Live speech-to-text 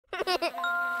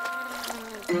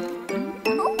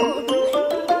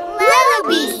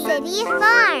Lellobee City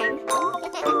Farm.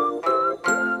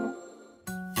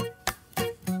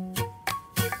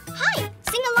 Hi,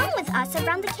 sing along with us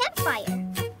around the campfire.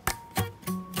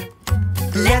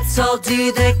 Let's all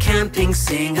do the camping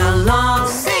sing-along.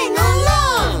 Sing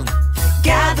along!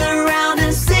 Gather round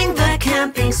and sing the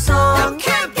camping song. The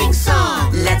camping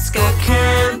song! Let's go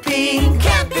camping,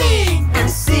 Camping! and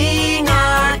sing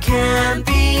our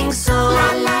camping song.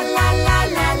 La la la la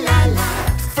la la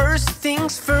la. First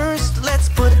things first, let's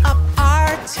put up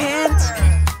our tent.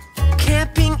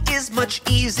 Camping is much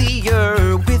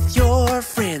easier with your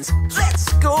friends.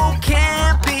 Let's go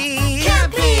camping,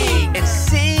 Camping! and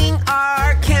sing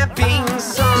our camping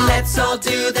song. Let's all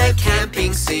do the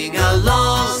camping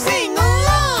sing-along. Sing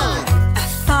along! A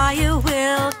fire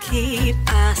will keep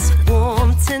us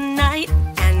warm tonight,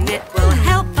 and it will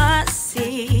help us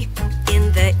see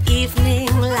in the evening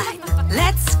light.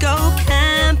 Let's go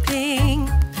camping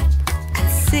and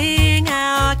sing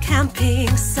our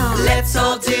camping song. Let's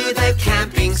all do the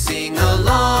camping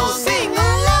sing-along. Sing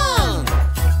along!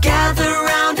 Gather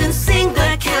round and sing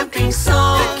the camping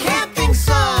song. The camping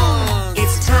song!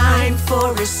 It's time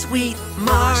for a sweet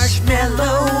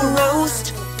marshmallow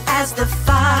roast as the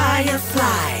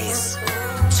fireflies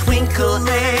twinkle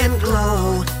and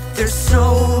glow. There's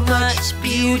so much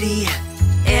beauty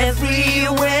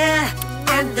everywhere,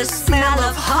 and the smell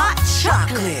of hot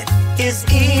chocolate is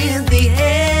in the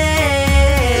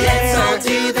air. Let's all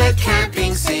do the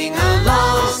camping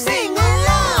sing-along. Sing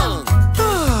along!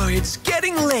 Oh, it's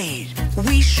getting late.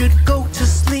 We should go to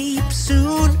sleep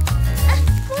soon.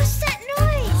 What's that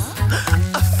noise?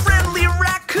 A friendly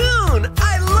raccoon!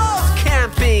 I love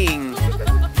camping!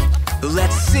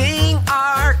 Let's sing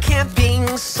our camping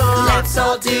song. Let's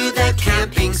all do the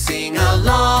camping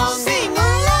sing-along. Sing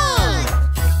along!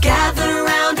 Gather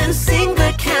round and sing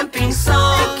the camping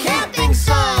song. The camping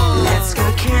song! Let's go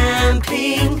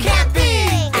camping,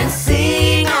 Camping! and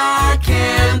sing our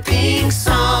camping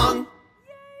song.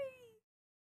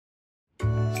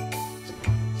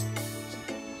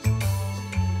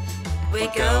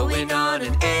 We're going on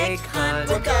an egg hunt.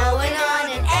 We're going on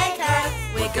an egg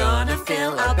hunt. We're gonna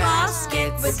fill our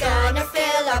baskets. We're gonna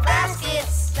fill our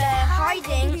baskets. They're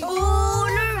hiding all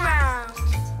around.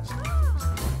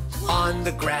 On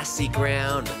the grassy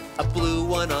ground, a blue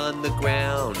one on the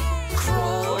ground.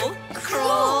 Crawl,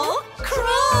 crawl,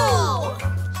 crawl!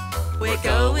 We're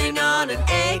going on an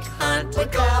egg hunt. We're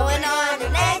going on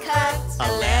an egg hunt.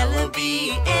 A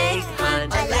Lellobee egg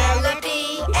hunt. A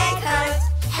Lellobee egg hunt.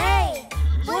 Hey,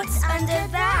 what's under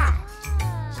that?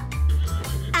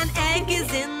 An egg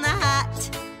is in the hat.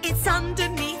 It's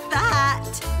underneath the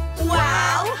hat.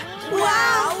 Wow!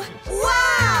 Wow!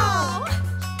 Wow!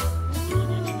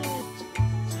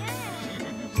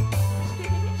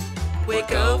 We're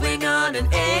going on an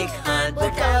egg hunt. We're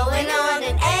going on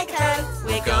an egg hunt.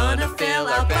 We're gonna fill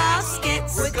our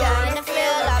baskets. We're gonna fill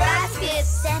our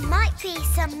baskets. There might be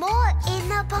some more in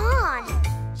the barn.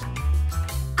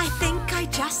 I think I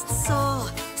just saw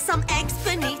some eggs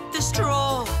beneath the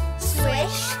straw.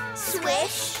 Swish,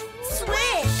 swish,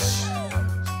 swish.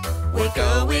 We're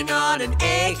going on an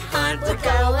egg hunt. We're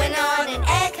going on an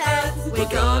egg hunt. We're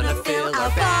gonna fill our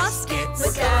baskets.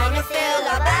 We're gonna fill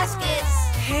our baskets.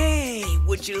 Hey,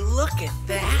 would you look at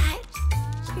that?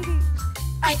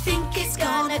 I think it's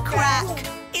gonna crack.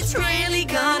 It's really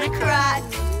gonna crack.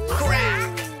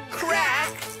 Crack,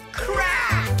 crack,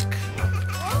 crack.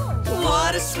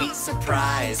 What a sweet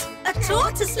surprise. A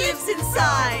tortoise lives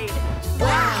inside.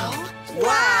 Wow,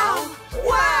 wow,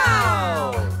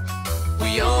 wow.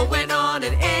 We all went on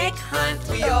an egg hunt.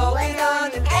 We all went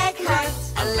on an egg hunt.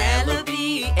 A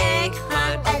Lellobee egg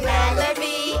hunt. A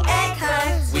Lellobee egg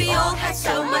hunt. We all had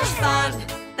so much fun,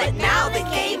 but now the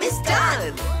game is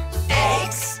done.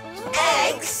 Eggs,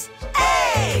 eggs,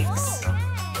 eggs.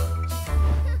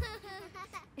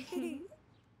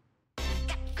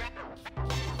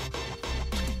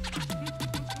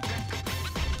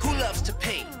 Who loves to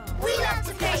paint? We love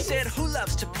to I paint. said, who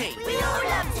loves to paint? We all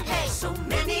love to paint. So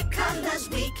many colors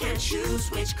we can choose.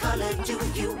 Which color do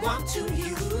you want to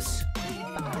use?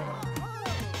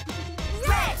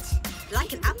 Red,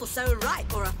 Like an apple so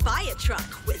ripe, or a fire truck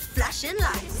with flashing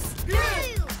lights. blue,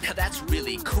 Now that's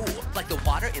really cool. Like the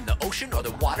water in the ocean or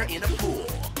the water in a pool.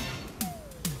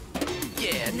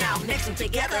 Yeah, now mix them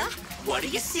together. What do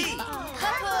you see?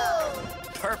 purple.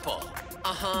 Purple.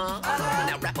 Uh-huh.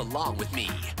 Now rap along with me.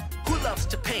 Who loves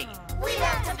to paint? We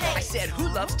love to paint. I said, who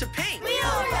loves to paint? We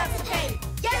all love to paint.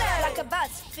 Yellow like a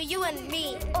bus for you and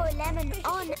me. Or lemon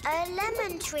on a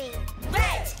lemon tree.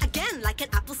 Red, Again, like an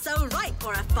apple so ripe,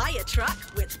 or a fire truck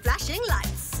with flashing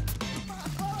lights.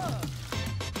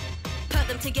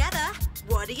 together,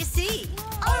 what do you see?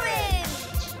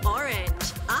 Orange.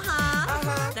 Orange.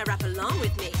 Now rap along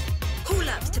with me. Who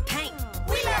loves to paint?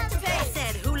 We love to I paint.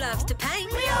 said, who loves to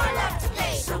paint? We all love to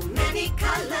paint. So many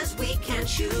colors we can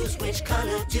choose. Which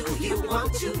color do you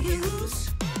want to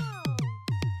use?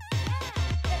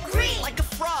 Green. Like a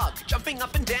frog jumping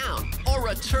up and down, or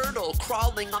a turtle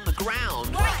crawling on the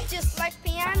ground. White. Just like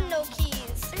piano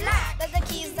keys. Black. They're the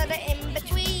keys that are in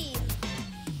between.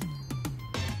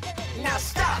 Now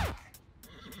stop!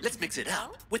 Let's mix it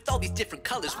up. With all these different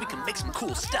colors, we can make some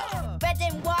cool stuff. Red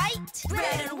and white.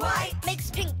 Red and white. Makes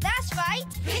pink, that's right.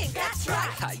 Pink, that's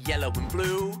right. Yellow and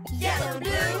blue. Yellow and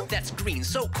blue. That's green,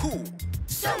 so cool.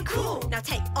 So cool. Now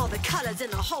take all the colors in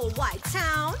the whole white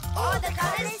town. All the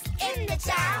colors in the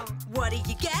town. What do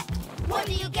you get? What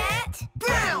do you get?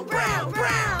 Brown, brown,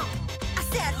 brown. I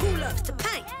said, who loves to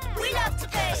paint? We love to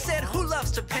I paint. said, who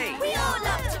loves to paint? We all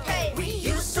love to paint. We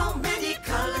use so many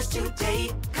colors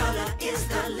today. Color is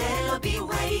the Lellobee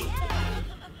way.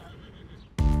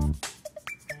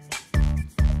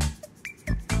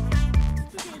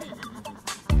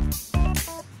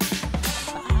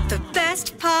 The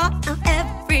best part of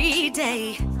every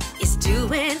day is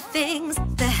doing things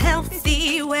the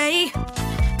healthy way.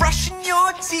 Brushing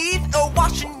your teeth or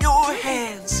washing your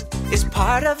hands is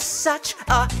part of such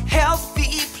a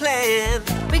healthy plan.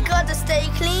 We gotta stay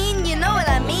clean, you know what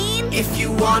I mean? If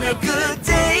you want a good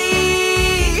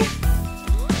day,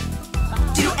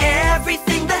 do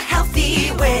everything the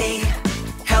healthy way.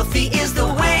 Healthy is the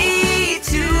way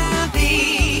to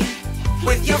be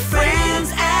with your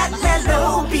friends at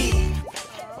Lellobee.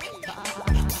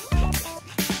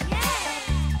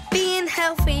 Being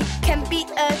healthy can be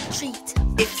a treat.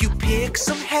 If you pick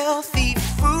some healthy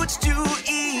foods to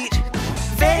eat,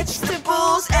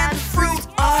 vegetables and fruit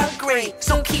are great.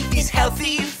 So keep these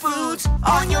healthy foods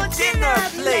on your dinner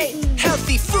plate.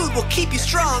 Healthy food will keep you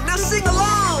strong. Now sing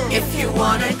along. If you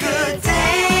want a good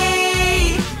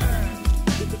day,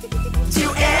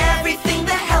 do everything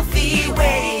the healthy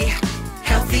way.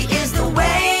 Healthy is the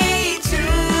way to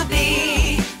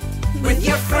be with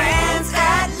your friends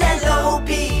at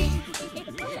Lellobee.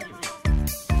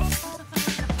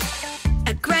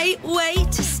 A great way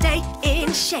to stay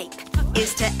in shape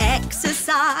is to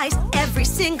exercise every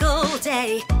single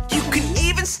day. You can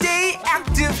even stay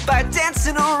active by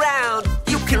dancing around.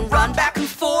 You can run back and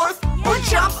forth or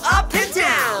jump up and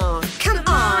down. Come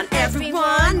on,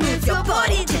 everyone, move your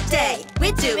body today.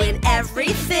 We're doing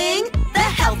everything the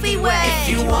healthy way. If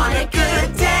you want a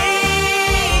good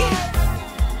day,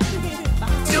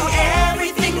 do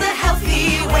everything the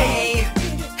healthy way.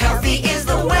 Healthy is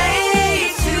the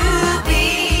way to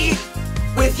be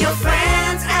with your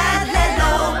friends at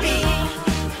Lellobee.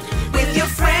 With your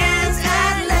friends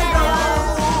at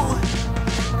Lellobee.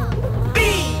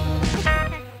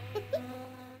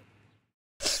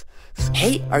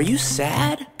 Hey, are you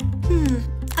sad?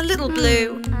 A little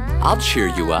blue. I'll cheer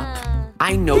you up.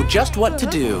 I know just what to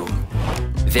do.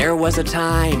 There was a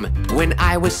time when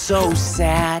I was so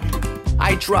sad.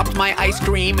 I dropped my ice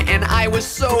cream and I was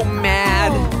so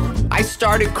mad. I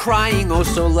started crying oh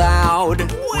so loud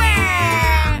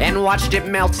and watched it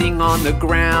melting on the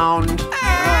ground.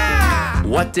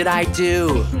 What did I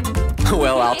do?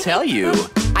 Well, I'll tell you.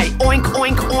 I oink,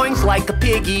 oink, oink like a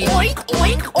piggy. Oink,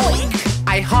 oink, oink.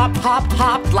 I hop, hop,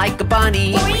 hopped like a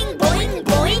bunny. Boing, boing,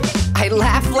 boing. I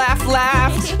laughed, laughed,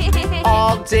 laughed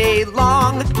all day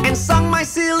long and sung my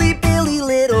silly Billy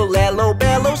little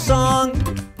Lellobee song.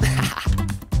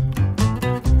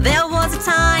 There was a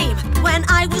time when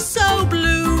I was so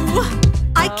blue.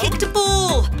 I kicked a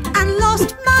ball and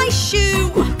lost my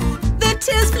shoe. The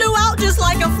tears flew out just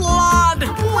like a flood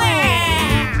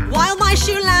while my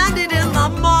shoe landed in the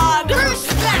mud.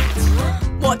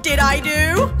 What did I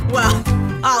do? Well,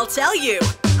 I'll tell you.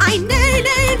 I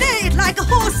neighed like a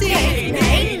horsey.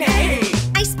 Neigh, neigh.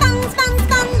 I spun, spun,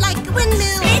 spun like a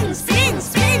windmill. Spin, spin,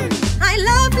 spin. I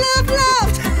loved, loved,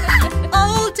 loved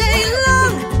all day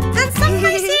long and sung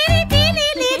my silly, billy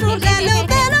little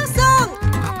Lellobee song.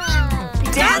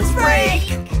 Dance break!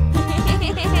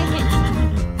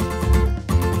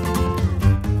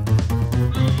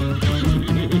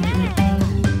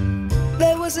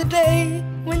 There was a day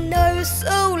when I was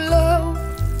so low.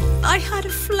 I had a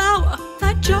flower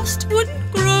that just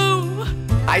wouldn't grow.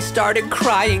 I started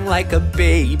crying like a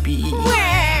baby.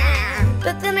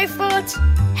 But then I thought,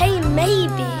 hey,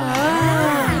 maybe.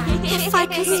 If I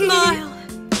can smile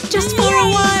just for a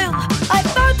while. I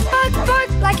bark, bark, bark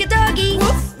like a doggy.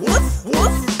 Woof, woof,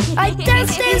 woof. I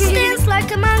dance, dance, dance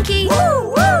like a monkey.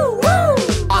 Woo, woo, woo.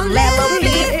 On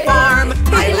Lellobee Farm,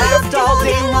 I laughed all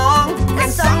day long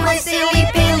and sung my silly,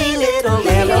 billy little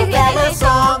Lellobee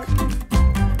song.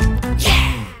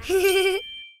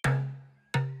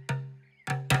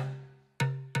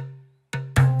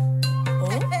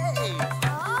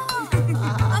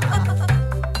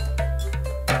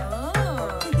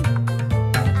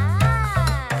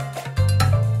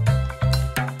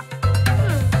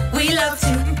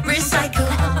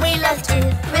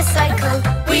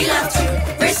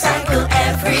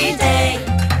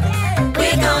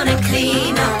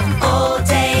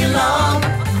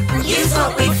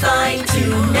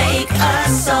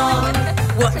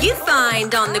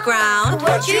 find on the ground?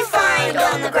 What'd you find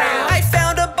on the ground? I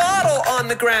found a bottle on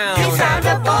the ground. You found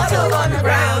a bottle on the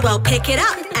ground. Well, pick it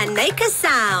up and make a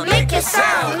sound. Make a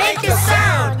sound, make a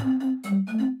sound.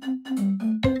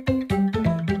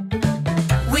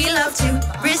 We love to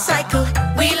recycle.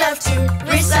 We love to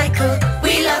recycle.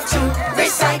 We love to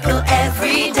recycle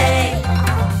every day.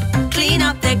 Clean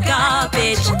up the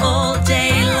garbage all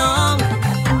day long.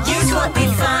 Use what we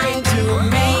find to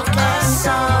make a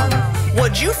song.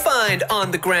 What'd you find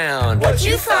on the ground? What'd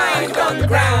you find on the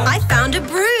ground? I found a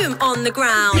broom on the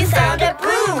ground. You found a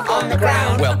broom on the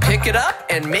ground. Well, pick it up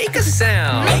and make a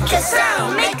sound. Make a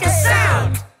sound, make a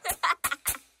sound.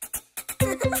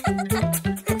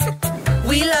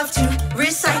 We love to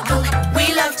recycle.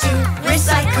 We love to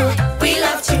recycle. We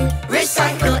love to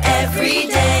recycle every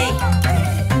day.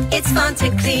 It's fun to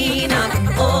clean up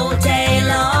all day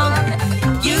long.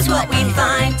 Use what we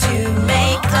find to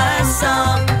make a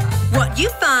song. What you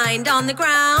find on the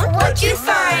ground? What'd you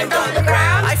find on the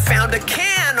ground? I found a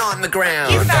can on the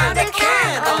ground. You found a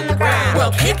can on the ground.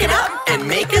 Well, pick it up and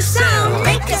make a sound.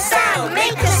 Make a sound,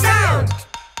 make a sound.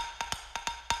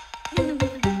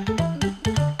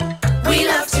 We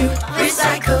love to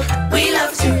recycle. We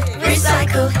love to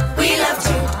recycle. We love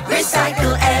to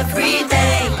recycle every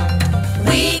day.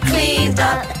 We cleaned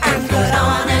up and put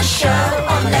on a show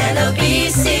on Lellobee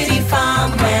City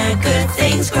Farm where good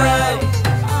things grow.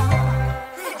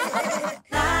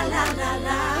 La la la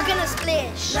la. We're gonna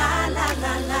splish. La la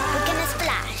la la. We're gonna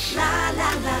splash. La la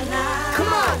la la.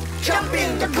 Come on, jump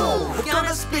in the pool. We're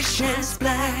gonna splish and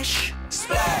splash.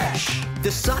 Splash.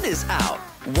 The sun is out.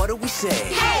 What do we say?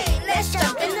 Hey, let's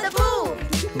jump in the pool.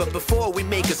 But before we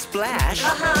make a splash,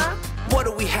 what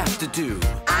do we have to do?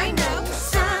 I know.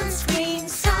 Sunscreen,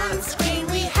 sunscreen.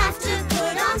 We have to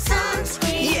put on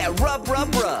sunscreen. Yeah, rub,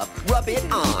 rub, rub. Rub it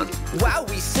on while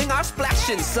we sing our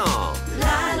splashing song.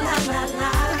 La la la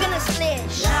la. We're gonna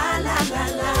splish. La la la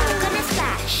la. We're gonna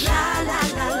splash. La la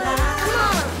la la. Come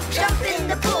on, jump in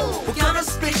the pool. We're gonna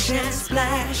splish and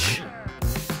splash.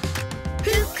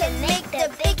 Who can make the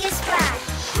biggest splash?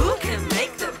 Who can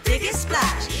make the biggest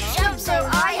splash? Jump so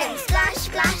high and splash,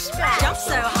 splash, splash. Jump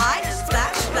so high and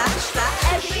splash, splash,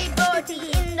 splash. Everybody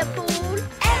in the pool.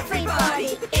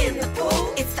 Everybody in the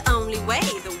pool. It's the only way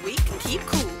that we can keep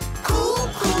cool. Cool,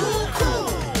 cool,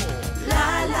 cool.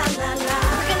 La la la la.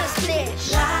 We're gonna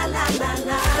splish. La la la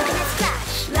la. We're gonna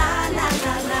splash. La la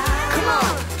la la. Come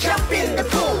on, jump in the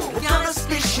pool. We're gonna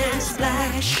splish and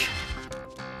splash.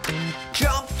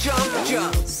 Jump, jump,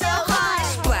 jump. So high.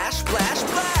 Splash, splash,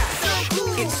 splash. So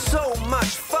cool. It's so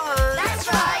much fun. That's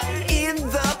right. In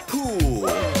the pool.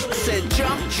 Said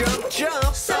jump, jump,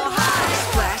 jump. So high.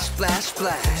 Splash, splash,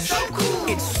 splash. So cool.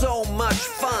 It's so much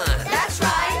fun. That's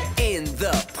right. In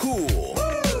the pool.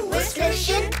 We're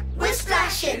splishing, we're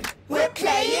splashing, we're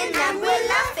playing and we're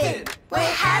laughing.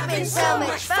 We're having so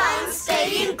much fun,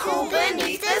 staying cool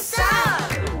beneath the sun.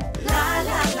 La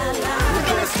la la la. We're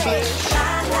gonna splish. La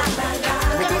la la la.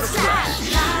 We're gonna splash.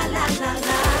 La la la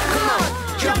la. Come on,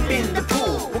 Jump in the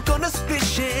pool. We're gonna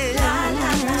splish it. La la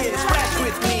la Yeah, la. splash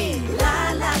with me. La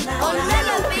la la on la.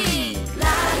 Lellobee.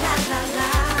 La la la la.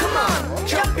 Come on,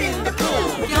 jump in the pool.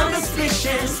 We're gonna splish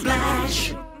and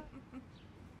splash.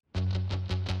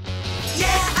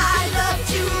 Yeah, I love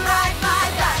to ride my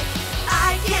bike.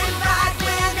 I can ride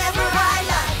whenever I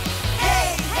like. Hey,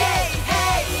 hey,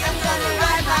 hey, I'm gonna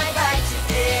ride my bike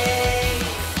today.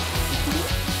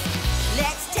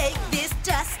 Let's take this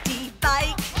dusty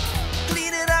bike.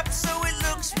 Clean it up so it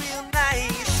looks real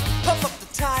nice. Pump up the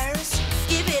tires.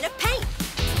 Give it a paint.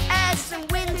 Add some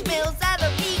windmills,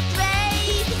 that'll be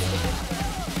great.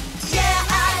 Yeah,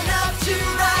 I love to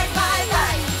ride my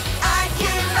bike. I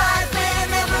can ride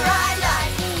whenever I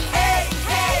like. Hey,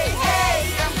 hey, hey,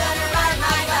 I'm gonna ride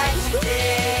my bike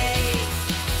today.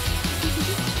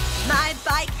 My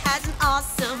bike has an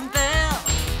awesome bell.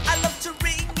 I love to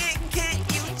ring it, can't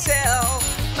you tell?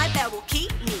 My bell will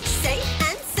keep me safe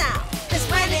and sound. 'Cause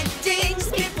when it dings,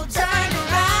 people turn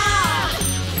around.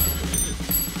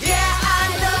 Yeah, I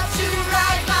love to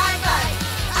ride my bike.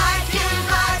 I can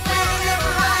ride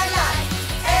whenever I like.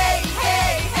 Hey,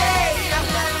 hey, hey, I'm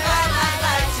gonna ride my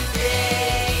bike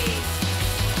today.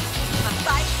 My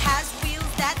bike has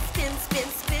wheels that spin, spin,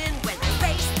 spin. When I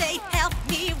race, they help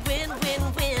me win, win,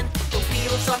 win. The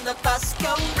wheels on the bus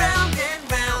go round and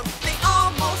round. They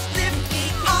almost lift me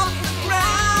off the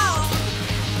ground.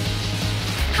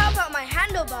 How about my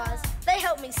handlebars? They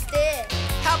help me steer.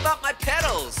 How about my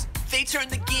pedals? They turn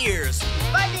the gears.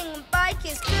 Riding a bike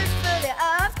is good for the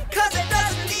earth. 'Cause it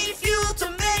doesn't need fuel to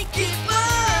make it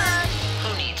burn. Who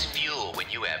needs fuel when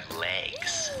you have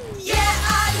legs? Yeah,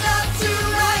 I love to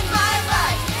ride my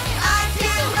bike. I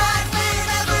can ride when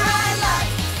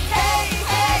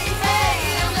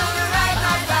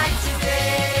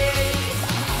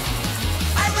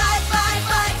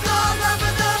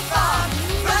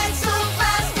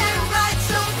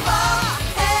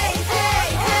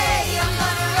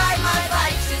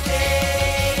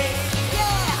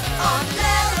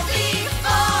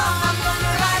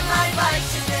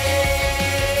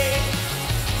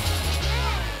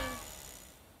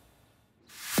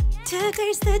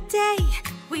Today's the day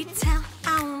we tell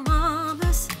our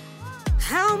mamas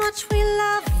how much we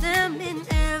love them in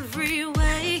every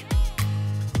way.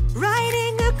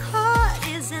 Writing a card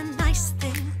is a nice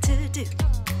thing to do,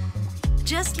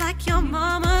 just like your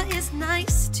mama is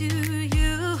nice to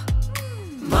you.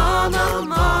 Mama,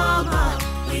 mama,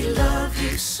 we love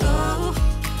you so.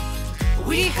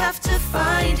 We have to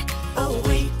find a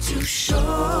way to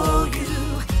show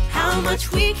you how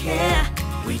much we care.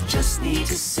 We just need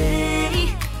to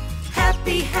say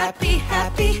happy, happy,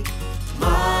 happy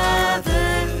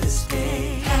Mother's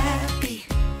Day. Happy,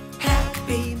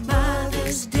 happy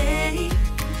Mother's Day.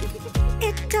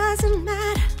 It doesn't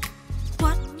matter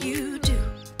what you do,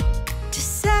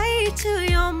 just say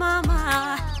to your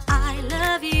mama, I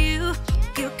love you.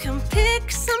 You can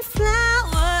pick some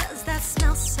flowers that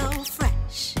smell so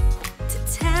fresh to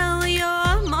tell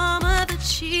your mama that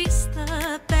she's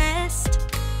the best.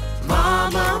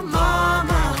 Mama,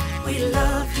 mama, we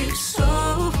love you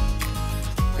so.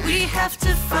 We have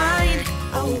to find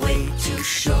a way to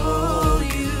show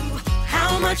you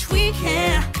how much we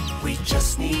care. We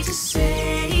just need to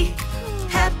say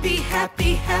happy,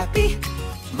 happy, happy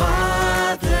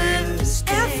Mother's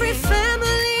Day. Every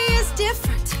family is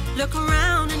different. Look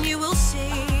around and you will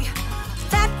see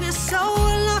that we're so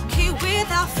lucky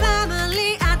with our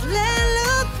family at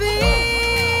Lellobee.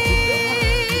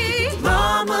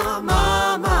 Mama,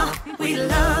 mama, we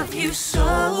love you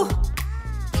so.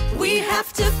 We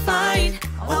have to find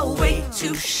a way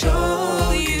to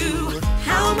show you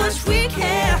how much we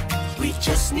care. We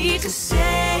just need to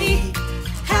say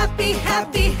happy,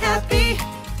 happy, happy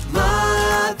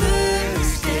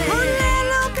Mother's Day. On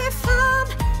Lellobee Farm,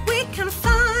 we can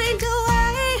find a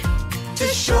way to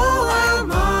show our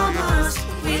mamas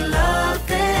we love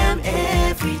them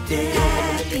every day.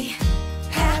 Happy,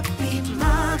 happy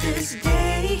Mother's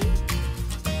Day.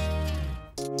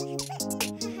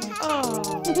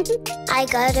 I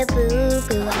got a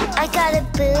boo-boo, I got a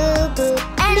boo-boo,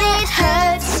 and it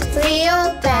hurts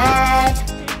real bad.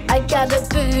 I got a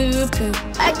boo-boo,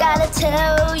 I gotta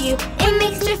tell you, it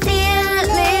makes me feel a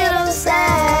little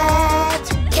sad.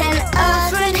 Can a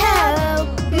friend help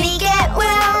me get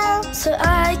well, so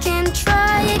I can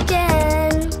try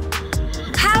again?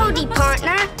 Howdy,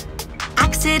 partner.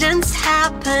 Accidents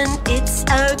happen, it's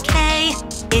okay,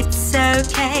 it's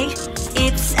okay,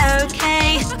 it's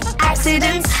okay.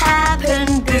 Accidents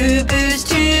happen, boo-boos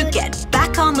too. Get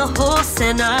back on the horse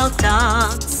and I'll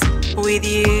dance with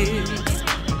you.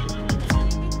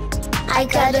 I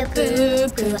got a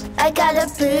boo-boo, I got a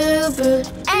boo-boo,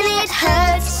 and it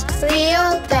hurts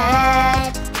real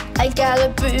bad. I got a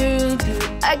boo-boo,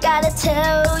 I gotta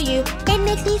tell you, it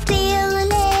makes me feel a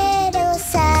little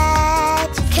sad.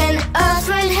 Can a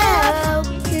friend help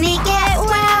me get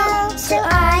well, so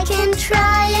I can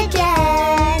try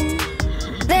again?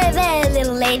 There,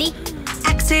 little lady.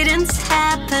 Accidents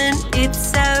happen,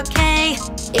 it's okay,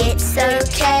 It's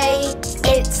okay,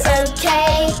 it's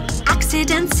okay.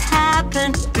 accidents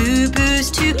happen,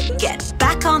 boo-boos too. Get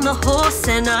back on the horse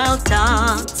and I'll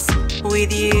dance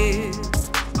with you.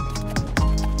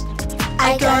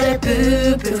 I got a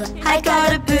boo-boo, I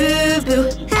got a boo-boo,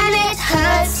 and it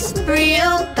hurts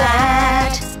real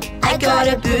bad. I got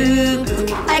a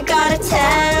boo-boo, I gotta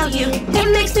tell you,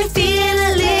 it makes me feel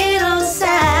a little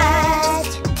sad.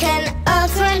 Can a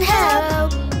friend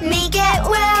help me get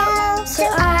well, so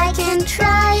I can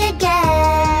try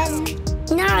again?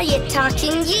 Now you're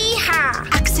talking, yeehaw!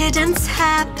 Accidents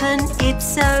happen,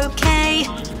 it's okay,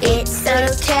 It's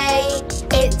okay,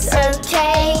 it's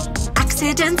okay.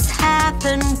 accidents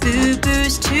happen,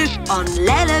 boo-boos too. On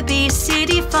Lellobee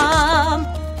City Farm,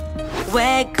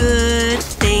 where good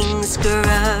things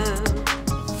grow.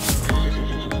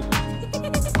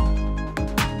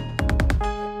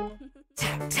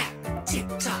 Tap, tap,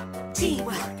 tip-top,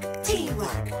 teamwork,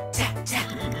 teamwork. Tap, tap,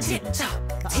 tip-top,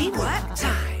 teamwork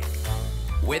time.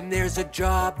 When there's a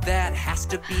job that has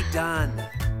to be done,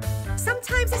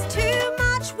 Sometimes it's too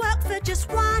much work for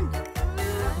just one.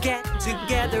 get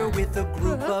together with a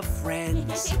group of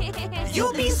friends.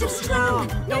 You'll be so strong,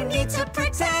 no need to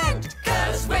pretend.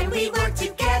 'Cause when we work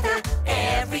together,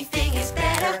 everything is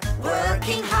better.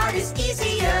 Working hard is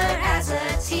easier as a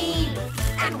team.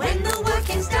 And when the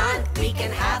working's done, we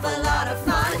can have a lot of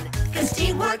fun. 'Cause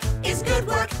teamwork is good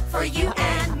work for you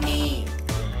and me.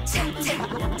 Tap, tap,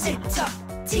 tip-top,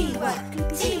 teamwork,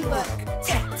 teamwork.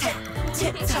 Tap, tap,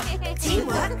 tip-top,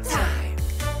 teamwork time.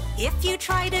 If you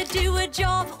try to do a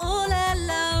job all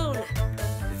alone,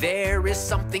 There is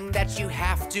something that you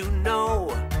have to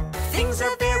know. Things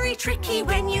are very tricky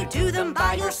when you do them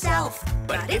by yourself.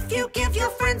 But if you give your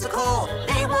friends a call,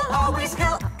 they will always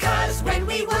help. 'Cause when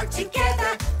we work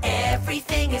together,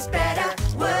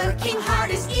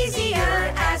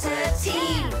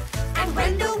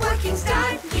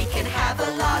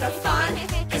 a lot of fun.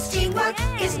 'Cause teamwork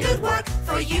is good work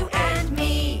for you and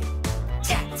me.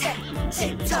 Tap, tap,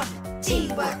 tip-top,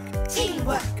 teamwork,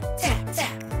 teamwork. Tap,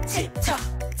 tap, tip-top,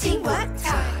 teamwork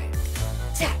time.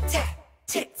 Tap, tap,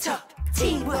 tip-top,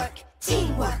 teamwork,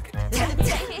 teamwork. Tap,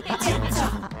 tap,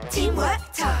 tip-top, teamwork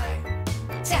time.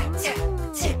 Tap, tap,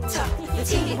 tip-top,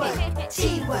 teamwork,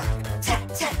 teamwork. Tap,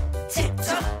 tap,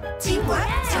 tip-top,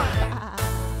 teamwork time.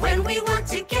 When we work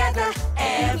together,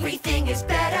 everything is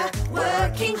better.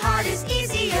 Working hard is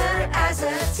easier as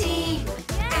a team.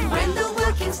 And when the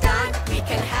working's done, we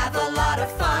can have a lot of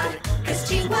fun. 'Cause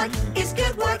teamwork is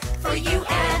good work for you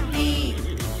and me.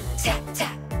 Tap,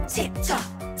 tap, tip-top,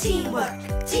 teamwork,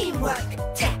 teamwork.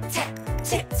 Tap, tap,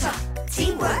 tip-top,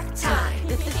 teamwork time.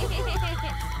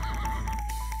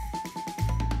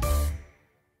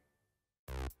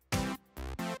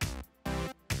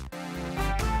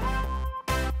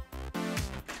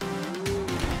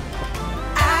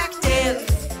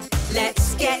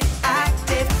 Let's get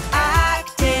active,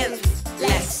 active.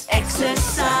 Let's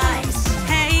exercise.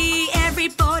 Hey,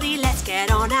 everybody, let's get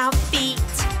on our feet.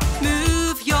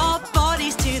 Move your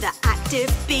bodies to the active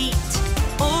beat.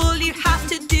 All you have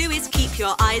to do is keep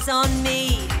your eyes on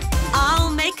me.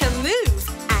 I'll make a move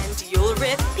and you'll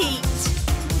repeat.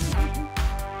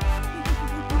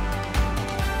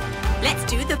 Let's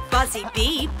do the buzzy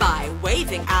bee by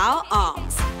waving our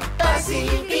arms. Buzzy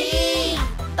bee,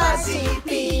 buzzy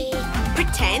bee.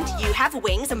 Pretend you have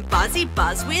wings and buzzy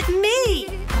buzz with me.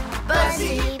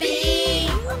 Buzzy bee,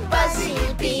 buzzy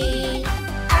bee.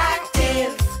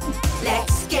 Active,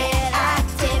 let's get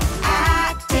active,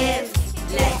 active.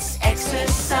 Let's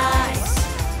exercise.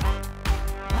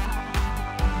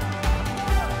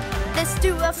 Let's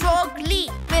do a frog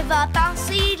leap with our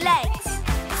bouncy legs.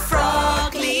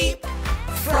 Frog leap,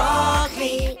 frog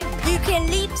leap. You can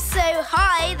leap so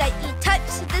high that you touch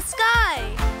the sky.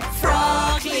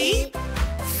 Frog leap,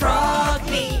 frog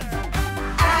leap.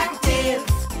 Active,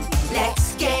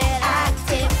 let's get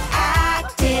active,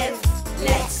 active.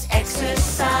 Let's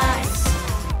exercise.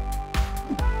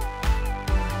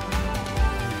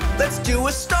 Let's do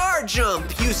a star jump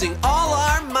using all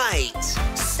our might.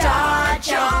 Star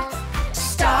jump,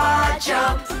 star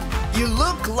jump. You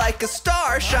look like a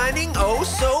star shining oh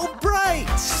so bright.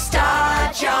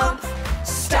 Star jump,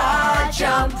 star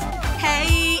jump.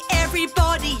 Hey,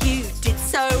 everybody, you did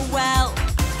so well.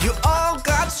 You all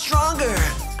got stronger,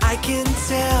 I can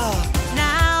tell.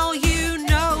 Now you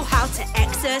know how to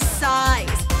exercise.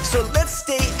 So let's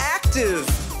stay active,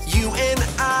 you and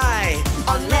I.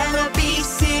 On Lellobee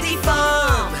City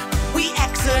Farm, we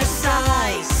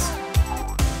exercise.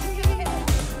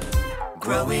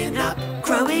 Growing up,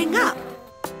 Growing up,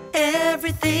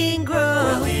 everything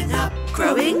grows. growing up,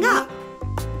 Growing up,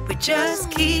 we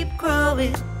just keep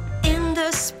growing. In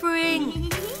the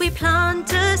spring, we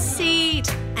plant a seed,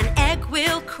 an egg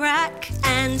will crack,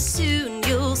 and soon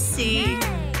you'll see.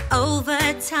 Over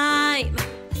time,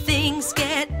 things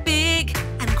get big,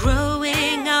 and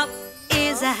growing up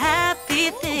is a happy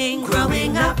thing.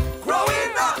 Growing up,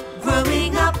 growing up,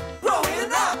 growing up,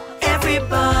 growing up,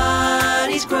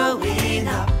 everybody's growing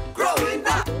up. growing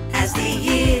up. As the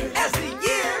year As the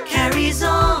year carries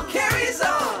on, carries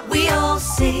on, we all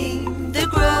sing the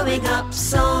growing up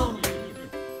song.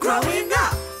 growing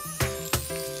up.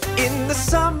 In the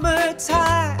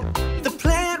summertime, the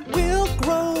plant will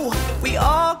grow. We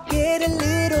all get a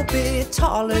little bit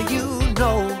taller, you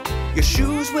know. Your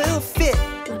shoes will fit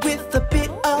with a bit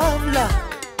of luck.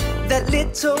 That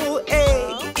little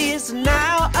egg is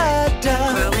now a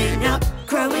duck.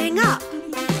 Growing up,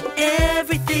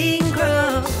 everything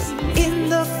grows. In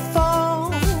the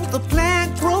fall, the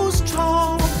plant grows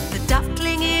tall. The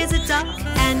duckling is a duck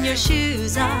and your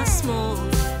shoes are small.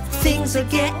 Things are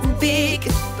getting big,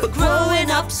 but growing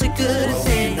up's a good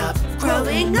thing.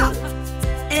 Growing up,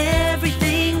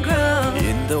 everything grows.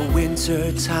 In the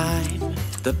winter time,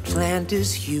 the plant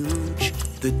is huge.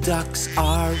 The ducks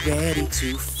are ready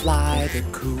to fly the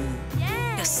coop.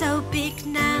 You're so big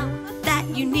now that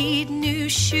you need new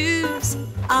shoes.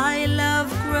 I love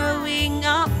growing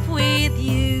up with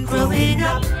you. Growing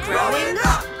up, Growing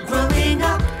up, growing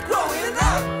up growing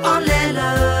up, on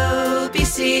Lellobee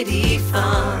City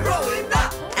Farm. growing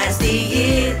up. As the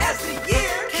year As the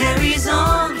year carries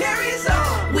on, carries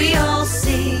on, we all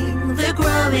sing the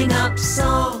growing up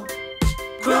song.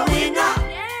 Growing up,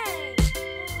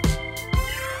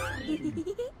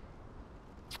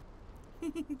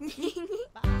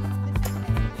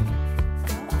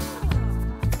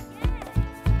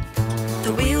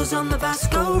 the wheels on the bus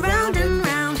go round and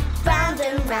round. Round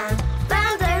and round,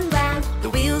 round and round. The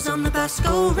wheels on the bus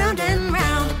go round and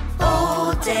round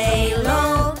all day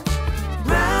long.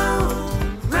 Round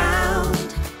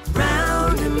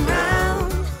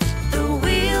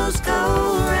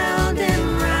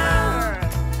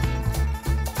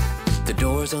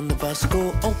doors on the bus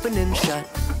go open and shut.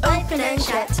 Open and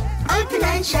shut, open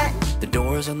and shut. The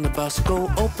doors on the bus go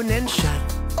open and shut.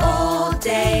 All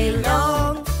day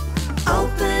long.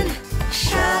 Open,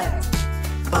 shut,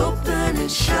 open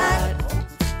and shut.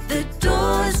 The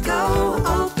doors go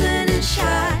open and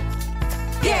shut.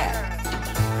 Yeah!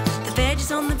 The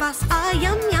veggies on the bus are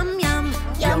yum, yum, yum.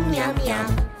 Yum, yum,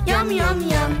 yum. Yum, yum,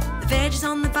 yum. The veggies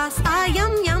on the bus are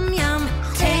yum, yum, yum.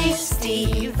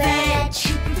 Tasty veg.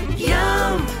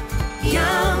 Yum,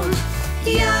 yum,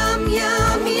 yum,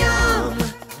 yum, yum.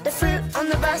 The fruit on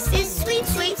the bus is sweet,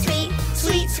 sweet, sweet.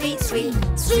 Sweet, sweet, sweet.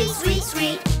 Sweet, sweet,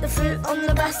 sweet. The fruit on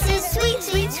the bus is sweet,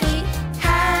 sweet, sweet.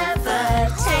 Have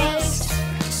a taste.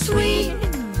 Sweet,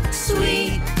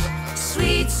 sweet,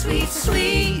 sweet, sweet,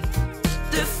 sweet.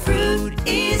 The fruit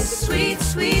is sweet,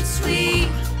 sweet, sweet.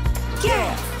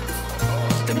 Yeah!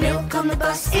 The milk on the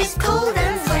bus is cold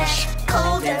and fresh.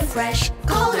 Cold and fresh.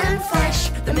 Cold and fresh.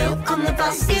 The milk on the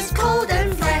bus is cold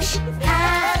and fresh.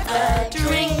 Have a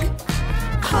drink.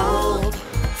 Cold,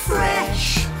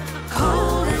 fresh,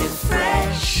 cold and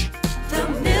fresh. The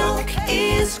milk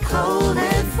is cold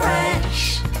and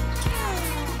fresh.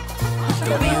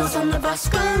 The wheels on the bus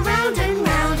go round and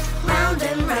round. Round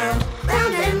and round.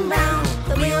 Round and round.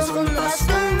 The wheels on the bus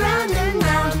go round and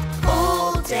round.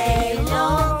 All day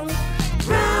long.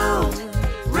 Round,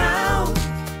 round,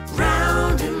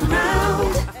 round and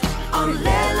round. On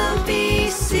Lellobee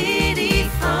City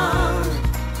Farm.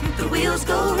 The wheels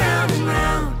go round and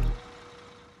round.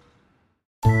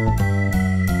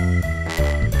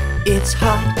 It's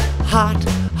hot, hot,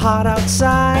 hot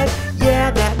outside.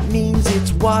 Yeah, that means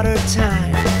it's water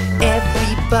time.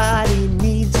 Everybody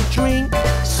needs a drink.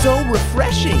 So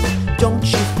refreshing, don't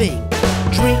you think?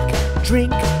 Drink,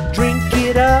 drink, drink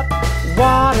it up.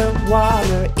 Water,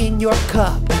 water in your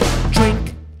cup.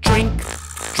 Drink, drink,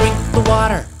 drink the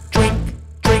water. Drink,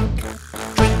 drink,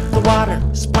 drink the water.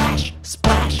 Splash,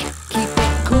 splash, keep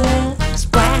it cool.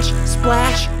 Splash,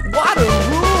 splash, water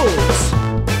rules.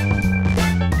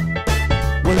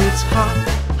 Well, it's hot,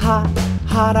 hot,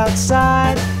 hot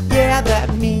outside. Yeah,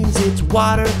 that means it's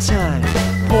water time.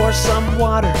 Pour some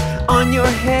water on your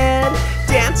head.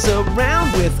 Dance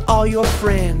around with all your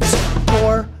friends.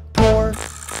 Pour, pour,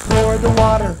 pour the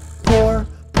water. Pour,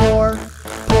 pour,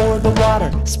 pour the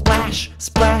water. Splash,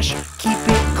 splash, keep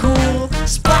it cool.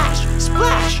 Splash,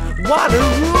 splash, water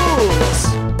rules.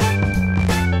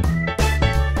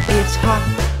 It's hot,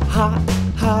 hot,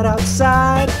 hot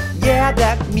outside. Yeah,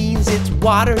 that means it's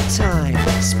water time.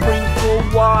 Sprinkle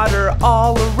water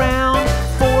all around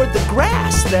for the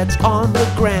grass that's on the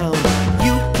ground.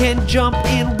 You can jump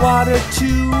in water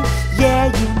too.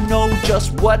 Yeah, you know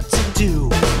just what to do.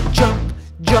 Jump,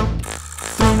 jump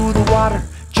through the water.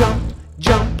 Jump,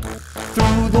 jump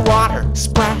through the water.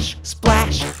 Splash,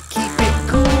 splash, keep it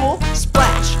cool.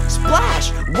 Splash,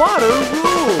 splash, water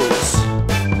rules.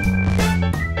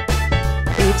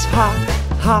 It's hot,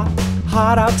 hot,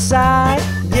 hot outside.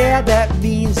 Yeah, that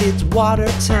means it's water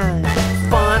time.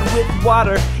 Fun with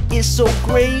water is so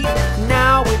great.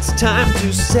 Now it's time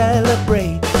to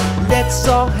celebrate. Let's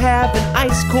all have an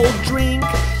ice cold drink.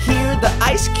 Hear the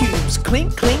ice cubes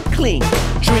clink, clink, clink.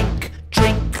 Drink,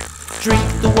 drink, drink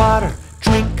the water.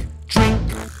 Drink, drink,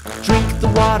 drink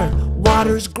the water.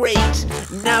 Water's great.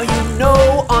 Now you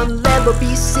know on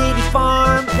Lellobee City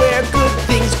Farm where good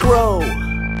things grow.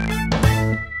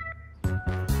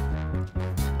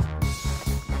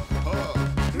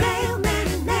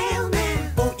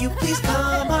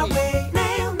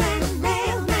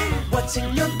 What's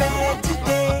in your bag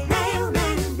today?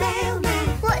 Mailman, mailman.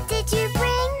 What did you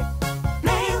bring?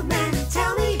 Mailman,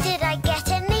 tell me. Did I get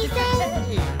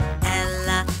anything?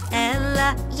 Ella,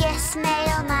 Ella, Yes,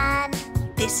 mailman.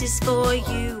 this is for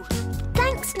you.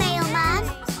 Thanks, mailman.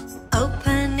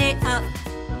 Open it up.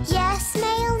 Yes,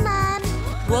 mailman.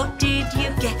 What did you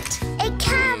get? A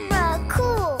camera,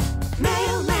 cool.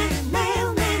 Mailman,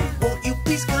 mailman. Won't you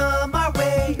please come our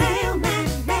way? Mailman,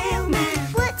 mailman.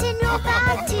 What's in your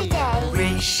bag today?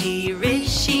 Rishi,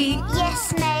 Rishi,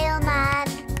 Yes, mailman.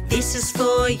 this is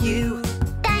for you.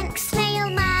 Thanks,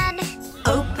 mailman.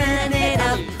 Open it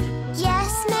up.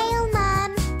 Yes,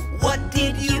 mailman. What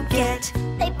did you get?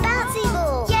 A bouncy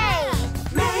ball. Yay!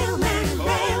 Mailman,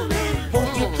 mailman.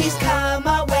 Won't you please come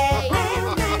our way?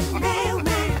 Mailman,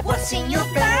 mailman. What's in your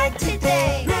bag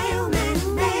today?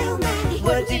 Mailman, mailman.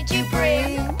 What did you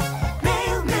bring?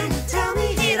 Mailman, tell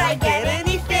me. Did I get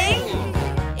anything?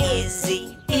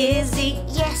 Izzy, Izzy,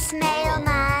 Yes,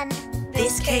 mailman.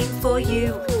 this came for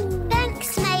you.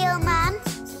 Thanks, mailman.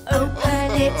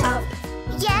 Open it up.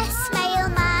 Yes,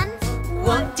 mailman.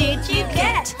 What did you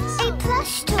get? A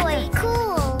plush toy,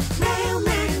 cool.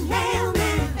 Mailman,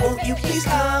 mailman. Won't you please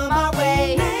come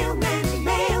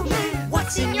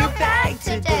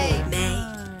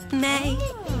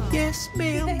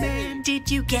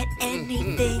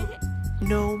anything?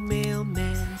 No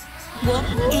mailman. What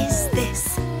is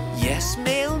this? Yes,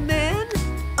 mailman.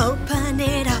 Open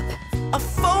it up. A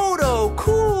photo,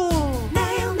 cool.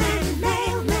 Mailman,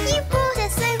 mailman. You brought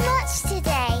us so much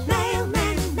today.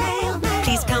 Mailman, mailman.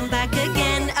 Please come back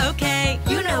again, okay?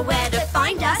 You know where to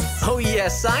find us. Oh,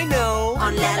 yes, I know.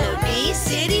 On Lellobee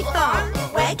City Farm,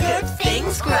 where good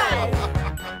things grow.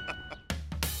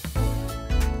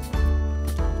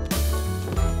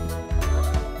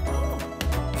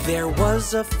 There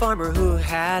was a farmer who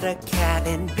had a cat,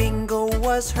 and Bingo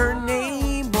was her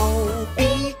name. Oh,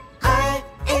 B-I-N-G-O,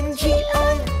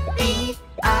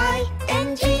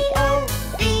 B-I-N-G-O,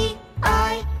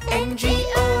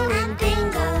 B-I-N-G-O, And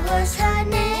Bingo was her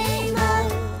name. Oh.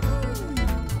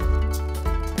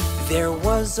 There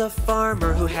was a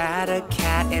farmer who had a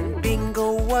cat, and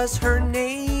Bingo was her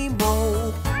name.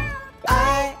 Oh,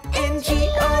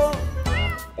 I-N-G-O,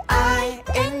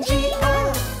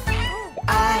 I-N-G-O,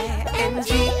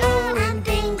 I-N-G-O. And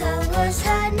Bingo was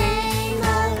her name.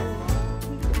 Oh.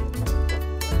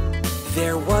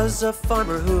 There was a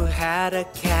farmer who had a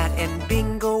cat, and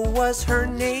Bingo was her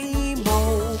name.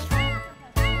 Oh,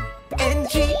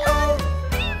 N-G-O,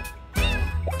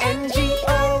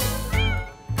 N-G-O,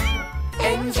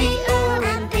 N-G-O.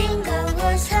 And Bingo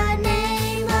was her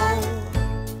name. Oh.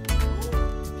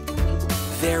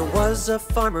 There was a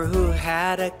farmer who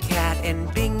had a cat,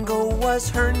 and Bingo was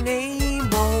her name.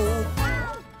 Oh,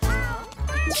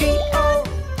 G-O,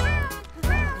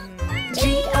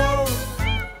 G-O,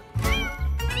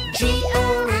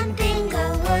 G-O. And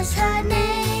Bingo was her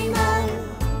name. Oh.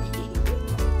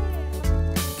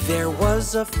 There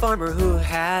was a farmer who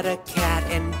had a cat,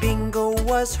 and Bingo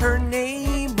was her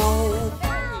name. Oh,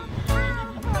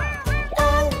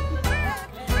 Oh.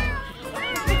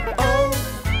 oh,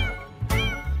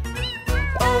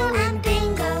 Oh. And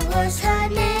Bingo was her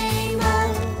name.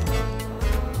 Oh.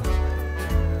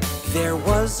 there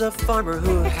was a farmer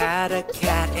who had a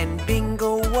cat, and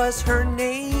Bingo was her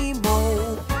name.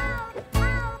 Oh,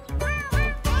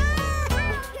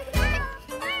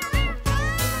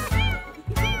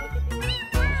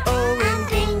 And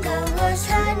Bingo was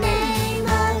her name.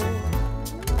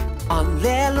 Oh. on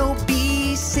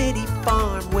Lellobee City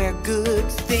Farm, where good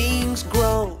things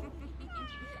grow.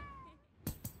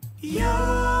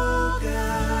 Yoga.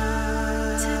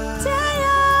 Today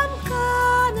I'm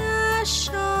gonna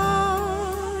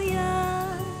show ya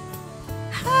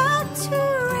how to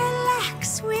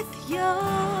relax with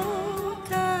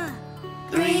yoga.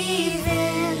 Breathe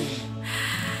in,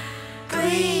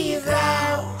 breathe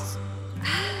out.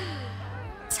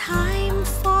 Time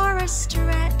for a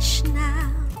stretch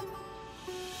now.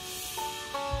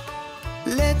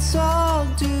 Let's all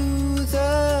do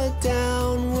the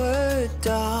downward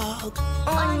dog.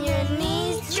 On your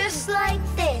knees just like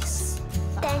this.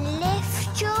 Then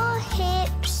lift your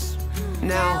hips.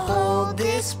 Now hold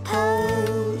this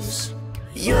pose.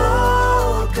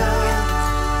 Yoga,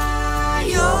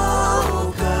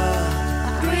 yoga.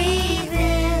 Breathe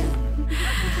in,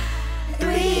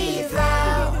 breathe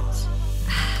out.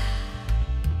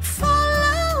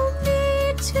 Follow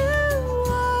me to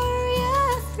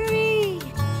Warrior 3.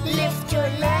 Lift your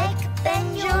leg,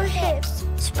 bend your hips.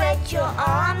 Spread your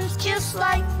arms just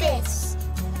like this.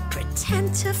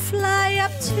 Pretend to fly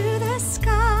up to the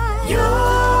sky.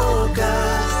 Yoga,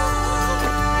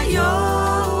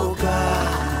 yoga.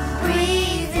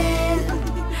 Breathe in,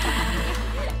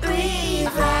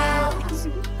 breathe out.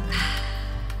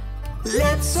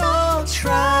 Let's all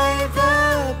try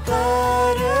the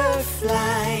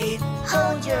butterfly.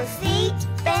 Hold your feet,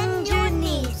 bend your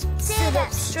knees. Sit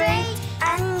up straight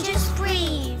and just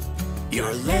breathe.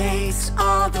 Your legs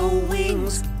are the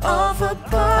wings of a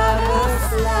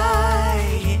butterfly.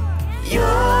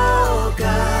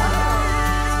 Yoga,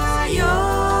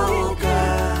 yoga.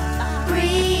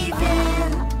 Breathe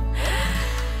in,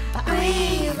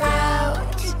 breathe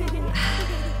out.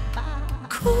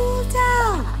 Cool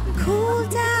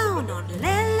down on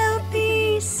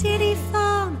Lellobee City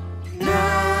Farm.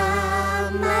 Namaste.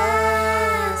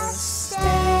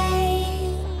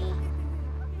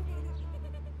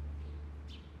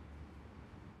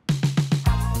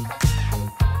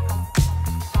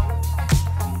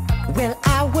 Well,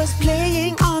 I was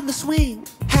playing on the swing,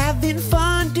 having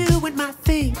fun doing my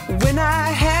thing, when I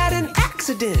had an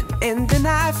accident and then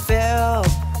I fell.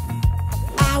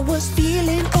 I was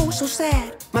feeling oh so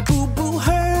sad, my boo-boo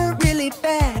hurt really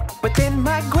bad, but then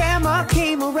my grandma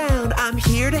came around, I'm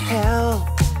here to help.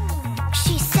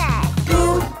 She said,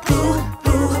 Boo, boo,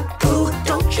 boo, boo,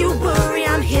 don't you worry,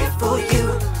 I'm here for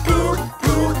you. Boo,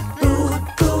 boo, boo,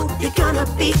 boo, you're gonna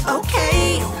be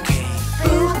okay.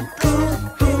 Boo, boo,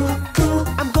 boo, boo,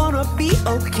 I'm gonna be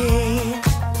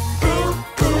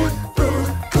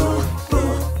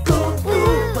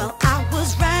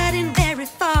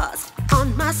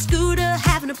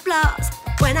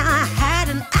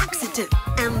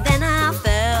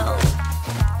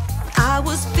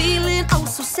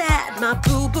sad, my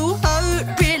boo-boo hurt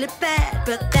really bad.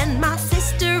 But then my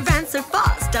sister ran so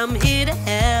fast, I'm here to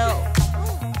help.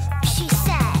 She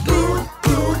said, Boo,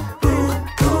 boo, boo,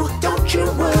 boo, don't you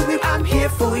worry, I'm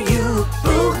here for you.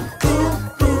 Boo, boo,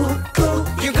 boo, boo,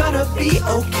 you're gonna be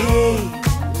okay.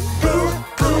 Boo,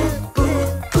 boo, boo,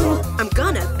 boo, I'm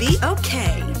gonna be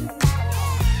okay.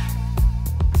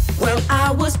 Well, I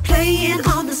was playing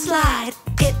on the slide.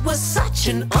 It was such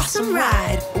an awesome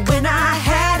ride. When I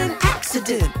had an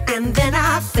accident and then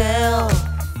I fell.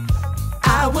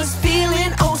 I was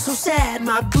feeling oh so sad.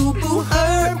 My boo-boo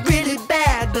hurt really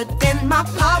bad. But then my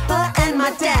papa and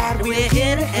my dad, we're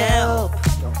here to help.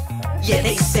 Yeah,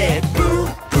 they said, boo,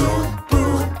 boo,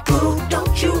 boo, boo,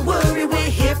 don't you worry,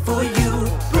 we're here for you.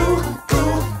 Boo,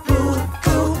 boo, boo,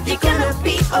 boo, you're gonna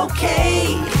be okay.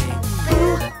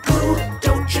 Boo, boo,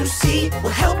 don't you see,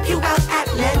 we'll help you out at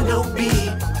Lellobee.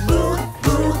 Boo,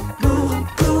 boo, boo,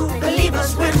 boo, believe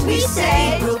us when we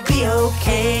say we'll be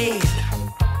okay.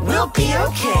 We'll be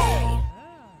okay.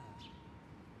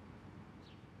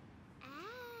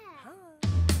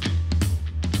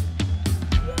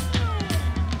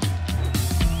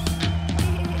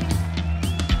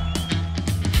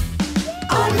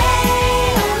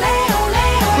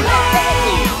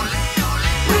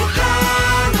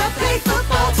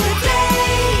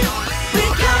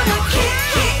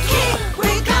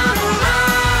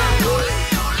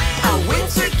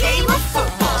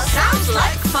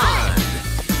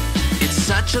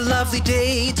 Such a lovely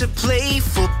day to play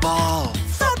football.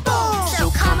 Football!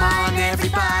 So come on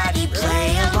everybody,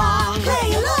 play along.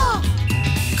 Play along!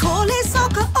 Call it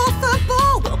soccer or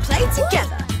football, we'll play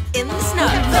together in the snow.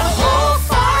 The whole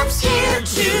farm's here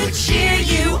to cheer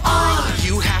you on.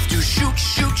 You have to shoot,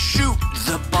 shoot, shoot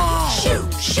the ball.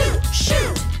 Shoot, shoot,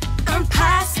 shoot! And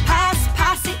pass, pass,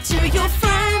 pass it to your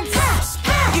friends. Pass,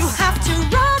 pass. You have to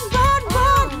run, run,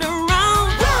 run around.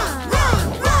 Run,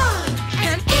 run, run.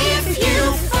 And if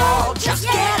you fall, just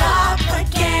get up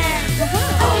again.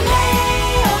 Ole,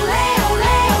 ole, ole,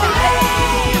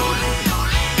 ole.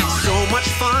 It's so much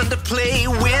fun to play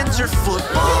winter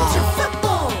football. Winter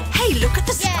football! Hey, look at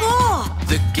the score!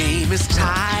 The game is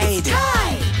tied.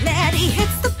 Laddie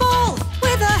hits the ball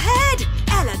with her head.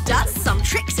 Ella does some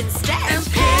tricks instead. And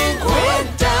Penguin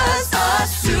does a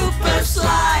super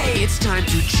slide. It's time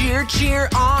to cheer, cheer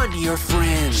on your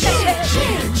friends. Cheer,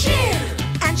 cheer, cheer!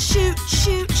 And shoot,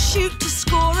 shoot, shoot to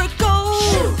score a goal.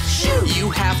 Shoot, shoot. You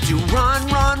have to run,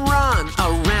 run, run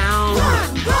around.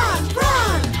 Run, run,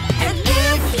 run! And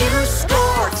if you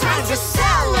score, time to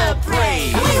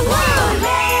celebrate. We won!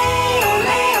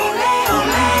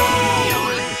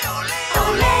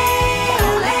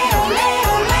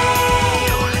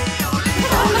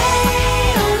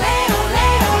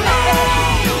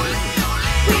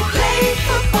 We play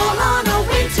football on a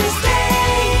winter's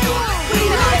day. We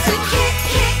learn to kick,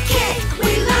 kick, kick.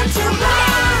 We learn to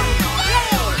run.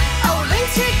 a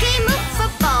winter game of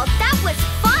football. That was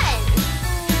fun.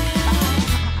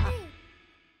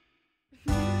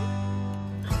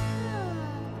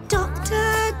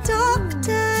 Doctor,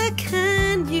 doctor,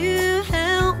 can you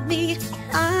help me?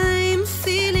 I'm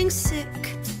feeling sick.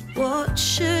 What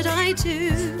should I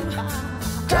do?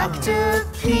 Doctor,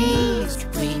 please,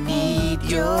 we need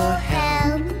your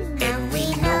help. And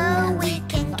we know we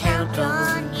can count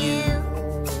on you.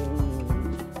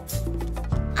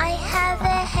 I have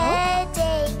a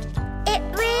headache. It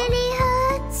really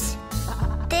hurts.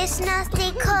 This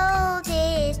nasty cold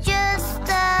is just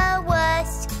the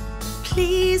worst.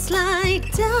 Please lie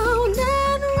down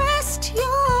and rest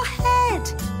your head.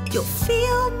 You'll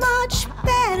feel much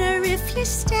better if you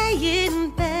stay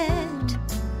in bed.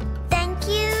 Thank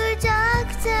you,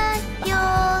 doctor.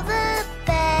 You're the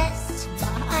best.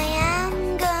 I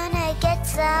am gonna get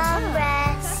some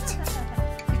rest.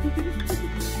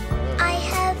 I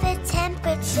have a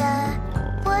temperature.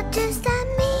 What does that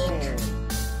mean?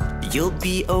 You'll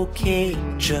be okay,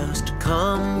 just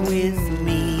come with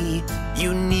me.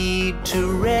 You need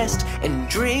to rest and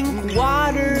drink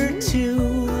water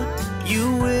too.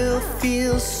 You will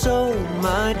feel so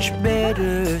much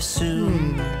better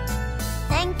soon.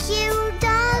 Thank you,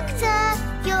 doctor.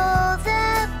 You're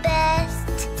the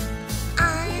best.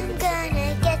 I'm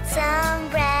gonna get some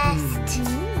rest.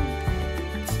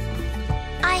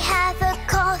 I have a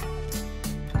cough.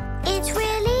 It's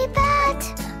really bad.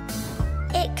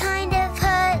 It kind of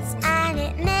hurts and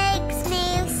it makes me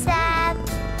sad.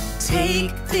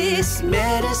 Take this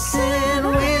medicine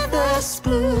with a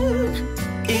spoon.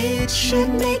 It should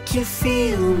make you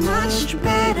feel much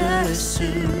better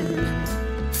soon.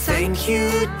 Thank you,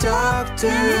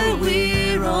 doctor,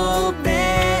 we're all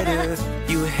better.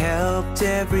 You helped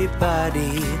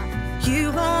everybody.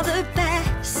 You are the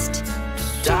best.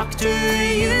 after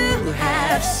you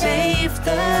have saved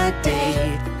the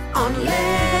day on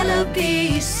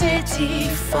Lellobee City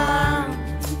Farm.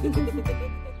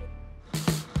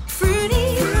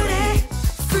 Fruity, fruity,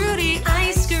 fruity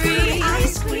ice cream,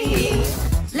 ice cream.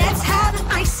 Let's have an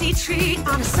icy treat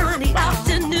on a sunny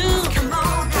afternoon. Come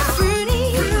on now.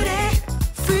 Fruity, fruity,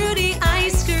 fruity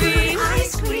ice cream,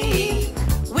 ice cream.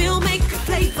 We'll make a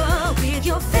flavor with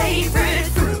your favorite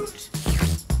fruit.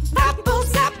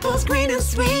 Apples, apples, green and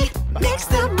sweet. Mix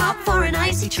them up for an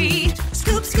icy treat.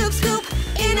 Scoop, scoop, scoop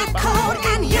in a cold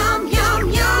and yum, yum,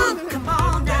 yum. Come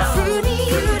on now. Fruity,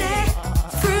 fruity,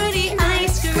 fruity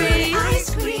ice cream,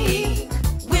 ice cream.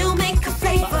 We'll make a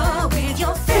flavor with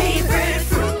your favorite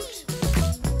fruit.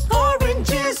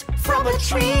 Oranges from a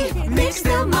tree. Mix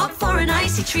them up for an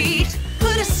icy treat.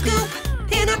 Put a scoop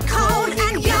in a cone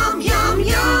and yum, yum,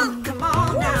 yum. Come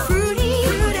on now. Fruity,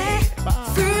 fruity,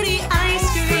 fruity ice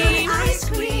cream, ice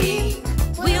cream.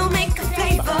 We'll make a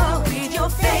flavor with your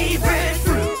favorite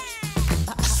fruit.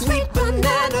 Sweet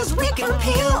bananas we can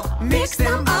peel. Mix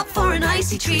them up for an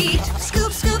icy treat.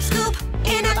 Scoop, scoop, scoop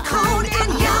in a cone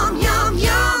and yum, yum,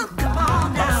 yum. Come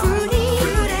on now. Fruity,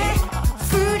 fruity,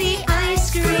 fruity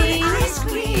ice cream, ice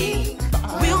cream.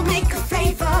 We'll make a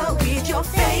flavor with your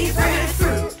favorite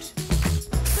fruit.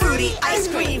 Fruity ice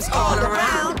creams all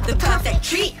around. The perfect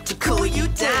treat to cool you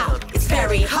down. It's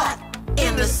very hot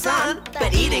in the sun,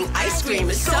 but eating ice cream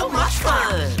is so much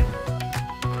fun.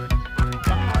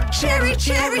 Cherry,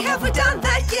 cherry, have we done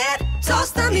that yet?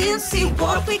 Toss them in, see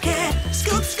what we get.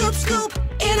 Scoop, scoop, scoop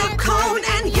in a cone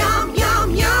and yum,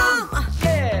 yum, yum.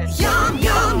 Yeah. Yum,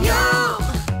 yum, yum.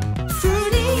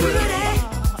 Fruity, fruity,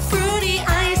 fruity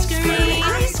ice cream,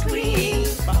 ice cream.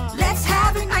 Let's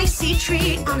have an icy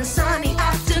treat on a sunny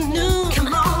afternoon.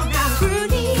 Come on now.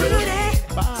 Fruity, fruity,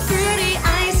 fruity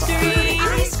ice cream,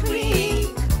 ice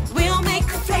cream. We'll make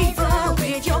a flavor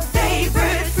with your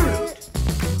favorite fruit.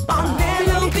 On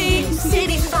Lellobee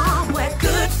City Farm, where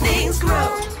good things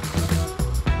grow.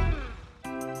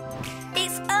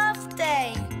 It's Earth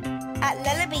Day. At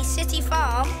Lellobee City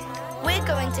Farm, we're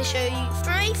going to show you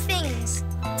 3 things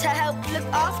to help look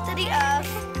after the earth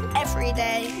every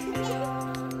day.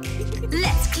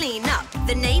 Let's clean up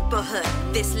the neighborhood.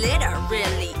 This litter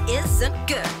really isn't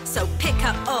good. So pick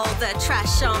up all the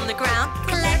trash on the ground,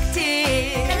 collect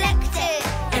it,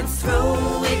 and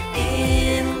throw it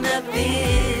in the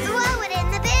bin. throw it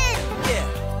in the bin.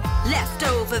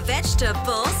 Leftover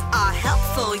vegetables are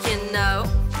helpful, you know.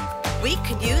 We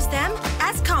could use them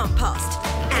as compost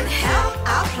and help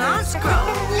our plants grow.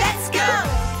 Let's go!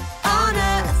 On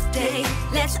Earth Day,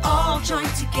 let's all join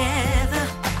together.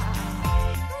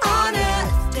 On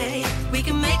Earth Day, we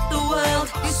can make the world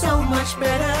so much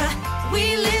better.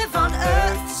 We live on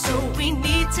Earth, so we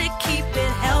need to keep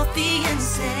it healthy and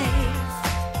safe.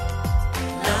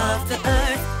 Love the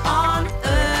Earth on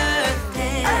Earth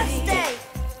Day. Earth Day,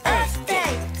 Earth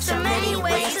Day. So many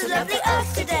ways to love the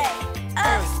earth today.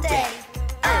 Earth Day,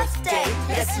 Earth Day.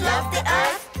 Let's love the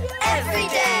earth every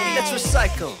day. Let's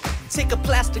recycle. Take a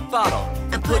plastic bottle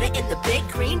and put it in the big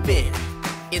green bin.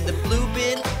 In the blue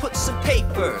bin, put some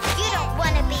paper. You don't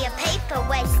want to be a paper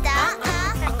waster.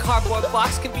 A cardboard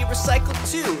box can be recycled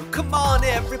too. Come on,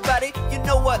 everybody, you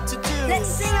know what to do. Let's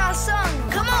sing our song.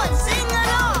 Come on, sing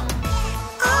along.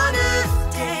 On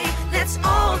Earth Day, let's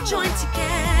all join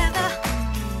together.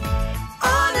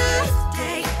 On Earth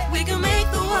Day, we can make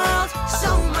the world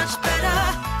so much better.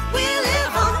 We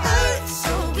live on Earth,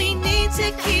 so we need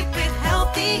to keep it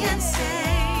healthy and safe.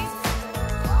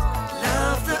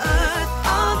 Love the earth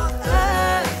on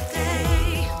Earth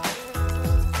Day.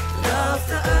 Love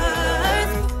the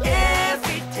earth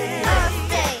every day. Earth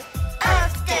Day,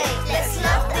 Earth Day. Let's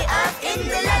love the earth in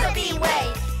the Lellobee way.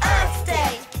 Earth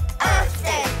Day, Earth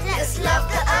Day. Let's love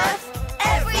the earth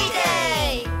every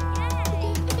day.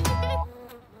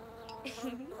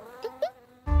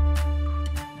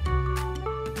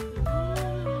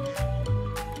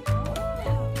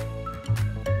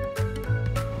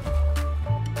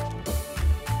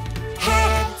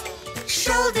 Head,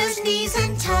 shoulders, knees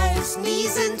and toes,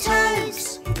 knees and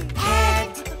toes. Head,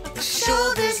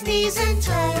 shoulders, knees and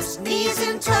toes, knees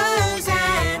and toes.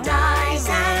 And eyes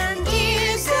and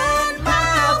ears and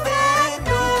mouth and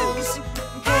nose.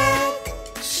 Head,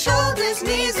 shoulders,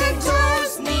 knees and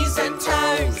toes, knees and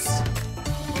toes.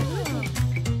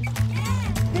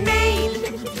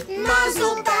 Mane,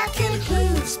 muzzle, back and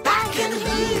hooves, back and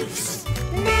hooves.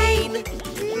 Mane,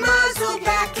 muzzle,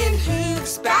 back and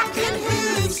hooves, back and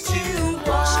hooves. To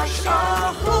wash a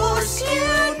horse,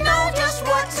 you know just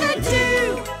what to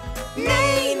do.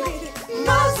 Mane,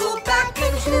 muzzle, back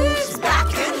and hooves, back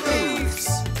and hooves.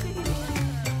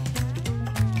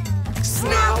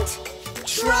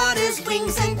 Trotter's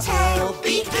wings and tail,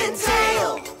 beak and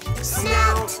tail.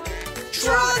 Snout,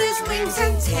 Trotter's wings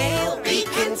and tail, beak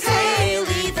and tail.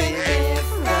 Even if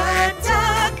the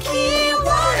ducky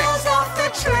waddles off the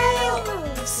trail.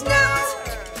 Snout,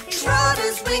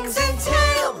 Trotter's wings and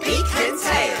tail, beak and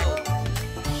tail.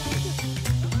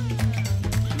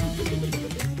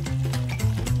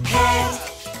 Head,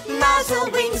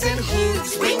 muzzle, wings and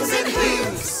hooves, wings and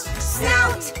hooves.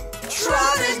 Snout,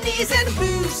 Trotter's knees and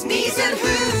hooves, knees and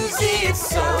hooves. It's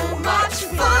so much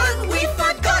fun, we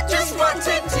forgot just what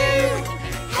to do.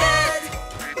 Head,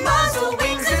 muzzle,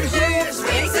 wings and hooves,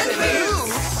 wings and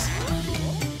hooves.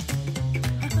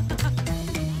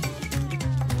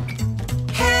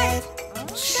 Head,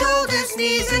 shoulders,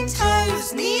 knees and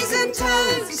toes, knees and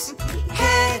toes.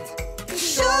 Head,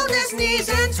 shoulders, knees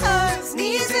and toes,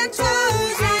 knees and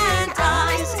toes. And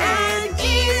eyes and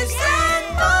ears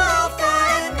and mouth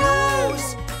and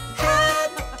nose.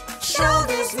 Head,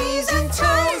 shoulders, knees and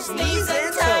toes, knees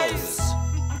and toes.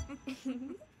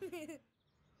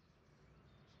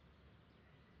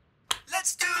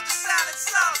 Let's do the salad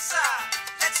salsa.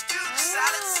 Let's do the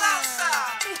salad salsa.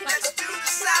 Let's do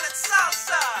the salad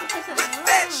salsa with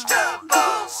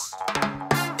vegetables.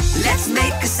 Let's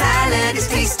make a salad, it's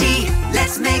tasty.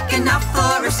 Let's make enough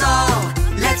for us all.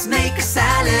 Let's make a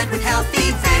salad with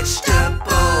healthy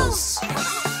vegetables.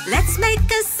 Let's make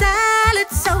a salad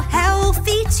so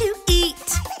healthy to eat.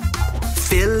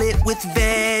 Fill it with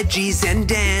veggies and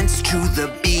dance to the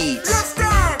beat. Let's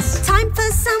dance. Time for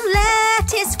some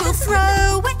lettuce, we'll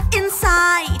throw it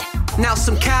inside. Now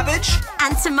some cabbage.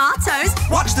 And tomatoes,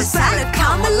 Watch the salad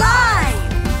come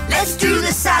alive. Let's do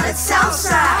the salad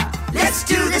salsa. Let's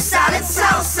do the salad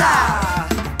salsa.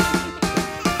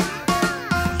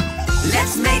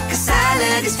 Let's make a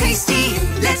salad, it's tasty.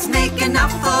 Let's make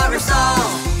enough for us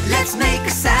all. Let's make a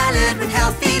salad with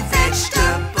healthy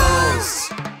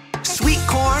vegetables. Sweet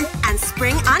corn. and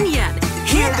spring onion.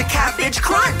 Hear the cabbage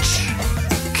crunch.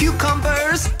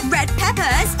 Cucumbers. Red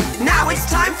peppers. Now it's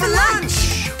time for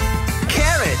lunch.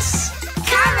 Carrots.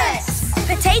 Carrots,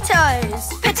 potatoes,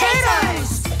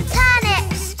 Potatoes.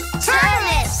 Turnips.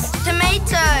 turnips,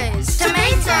 tomatoes,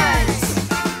 tomatoes.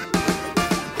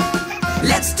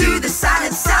 Let's do the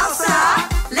salad salsa.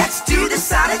 Let's do the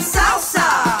salad salsa.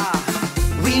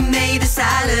 We made a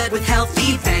salad with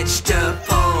healthy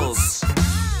vegetables.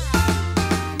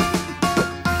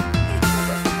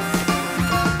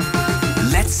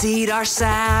 Let's eat our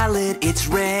salad, it's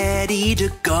ready to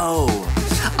go.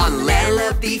 On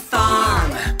Lellobee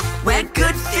Farm, where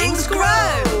good things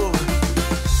grow.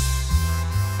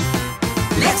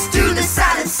 Let's do the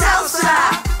salad salsa.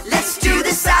 Let's do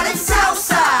the salad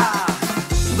salsa.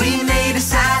 We made a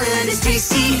salad, it's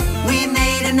tasty. We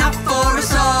made enough for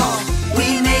us all.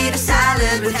 We made a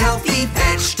salad with healthy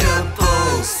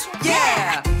vegetables.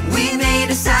 Yeah! We made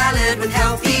a salad with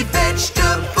healthy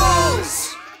vegetables.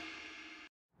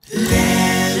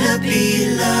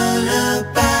 Lellobee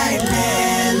lullaby,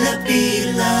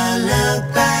 Lellobee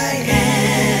lullaby.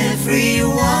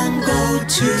 Everyone go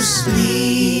to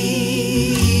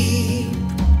sleep.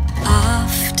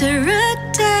 After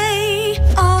a day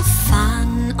of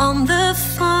fun on the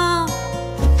farm,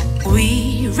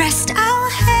 we rest our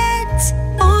heads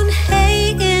on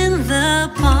hay in the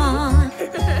barn.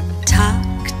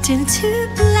 Tucked into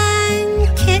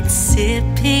blankets,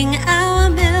 sipping our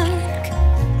milk.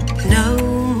 No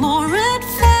more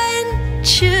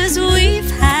adventures,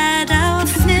 we've had our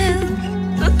fill.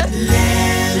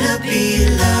 Lellobee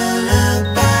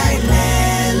lullaby,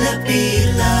 Lellobee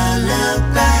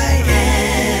lullaby.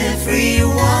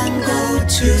 Everyone go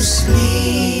to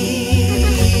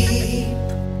sleep.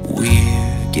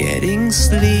 We're getting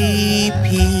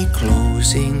sleepy,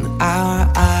 closing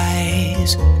our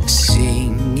eyes,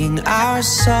 singing our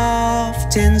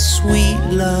soft and sweet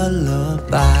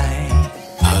lullaby.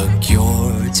 Hug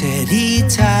your teddy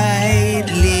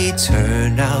tightly,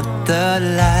 turn out the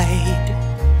light.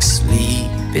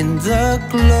 Sleep in the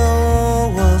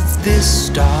glow of this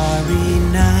starry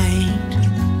night.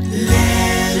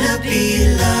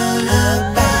 Lellobee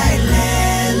lullaby,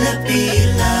 Lellobee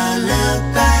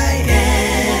lullaby.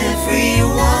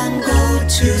 Everyone go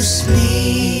to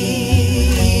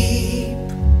sleep.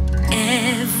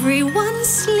 Everyone's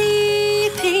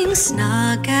sleeping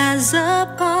snug as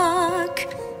a bug.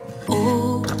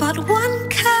 Oh, but one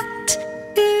cat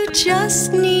who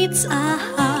just needs a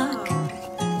hug.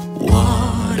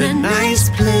 What a nice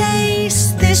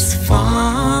place this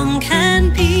farm can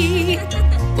be,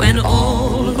 when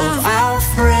all of our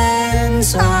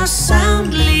friends are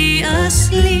soundly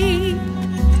asleep.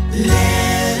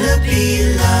 Lellobee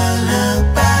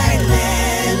lullaby,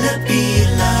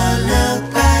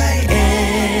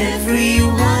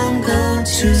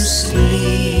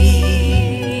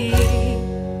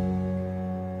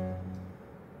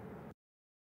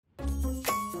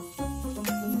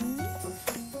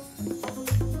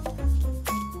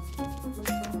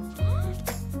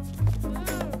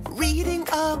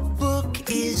 A book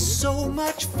is so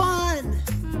much fun.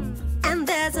 And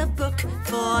there's a book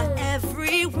for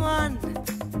everyone.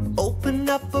 Open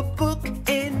up a book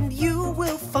and you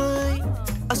will find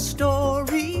a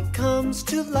story comes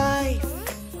to life.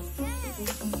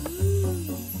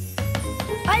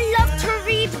 I love to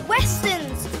read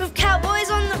westerns with cowboys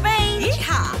on the range.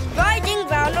 Yeehaw! Riding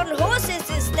round on horses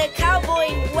is the cowboy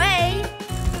way.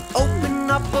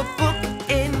 Open up a book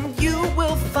and you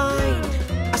will find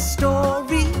a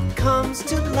story comes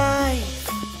to life.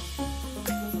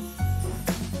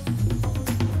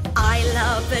 I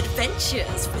love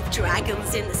adventures with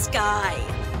dragons in the sky,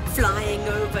 flying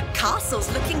over castles,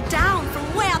 looking down from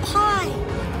way up high.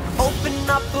 Open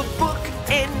up a book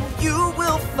and you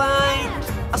will find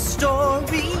a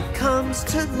story comes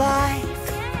to life.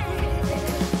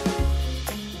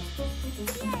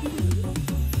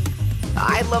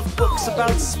 I love books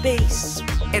about space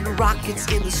and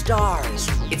rockets in the stars.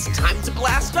 It's time to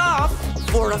blast off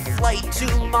for a flight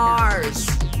to Mars.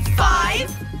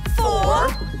 5, 4,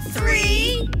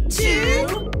 3, 2,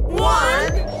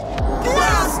 1,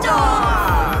 blast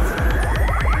off!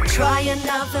 Try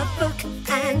another book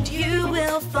and you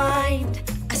will find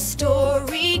a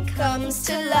story comes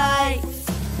to life.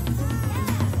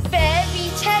 Fairy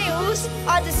tales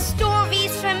are the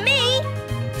stories for me.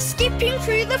 Skipping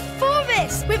through the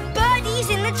forest with birdies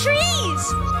in the trees.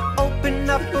 Open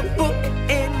up a book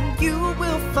and you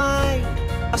will find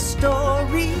a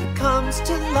story comes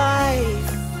to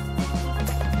life.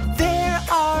 There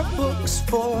are books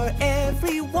for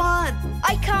everyone.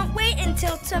 I can't wait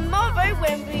until tomorrow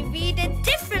when we read a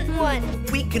different one.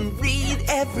 We can read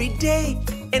every day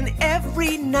and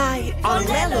every night on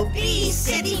Lellobee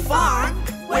City Farm,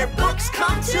 where books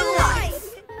come to life.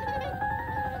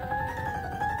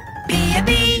 Be a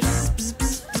bee,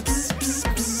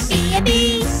 be a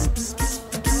bee.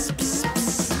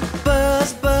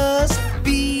 Buzz, buzz,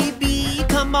 bee, bee.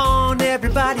 Come on,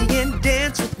 everybody, and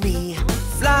dance with me.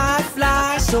 Fly,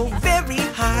 fly, so very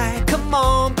high. Come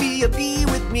on, be a bee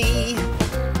with me.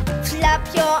 Flap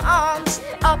your arms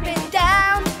up and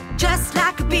down. Just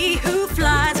like a bee who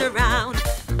flies around.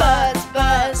 Buzz,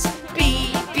 buzz,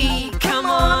 Bee, bee, come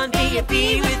on, be a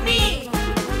bee with me.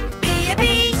 Be a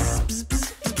bee,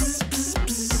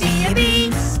 be a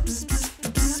bee.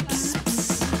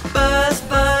 Buzz,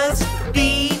 buzz,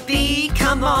 bee, bee.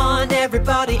 Come on,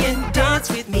 everybody, and dance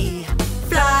with me.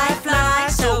 Fly, fly,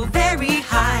 so very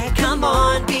high. Come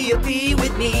on, be a bee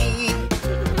with me.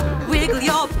 Wiggle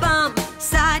your bum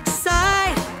side to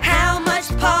side. How much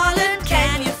pollen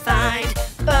can you find?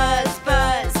 Buzz,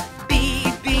 buzz, bee,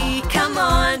 bee. Come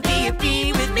on, be a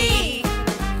bee with me.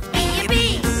 Be a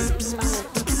bee,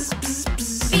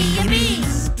 be a bee.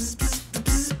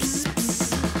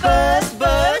 Buzz,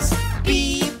 buzz,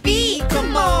 bee, bee.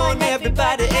 Come on,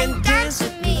 everybody, and dance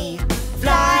with me.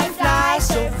 Fly, fly,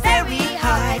 so very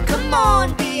high. Come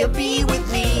on, be a bee with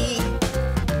me.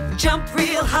 Jump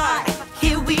real high,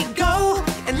 here we go,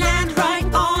 and land right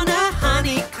on a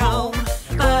honeycomb.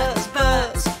 Buzz,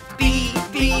 buzz, bee,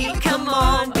 bee. Come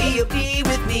on, be a bee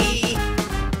with me.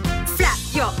 Flap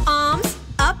your arms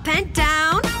up and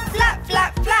down. flap,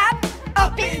 flap, flap,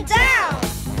 up and down.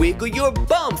 Wiggle your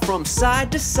bum from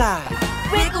side to side.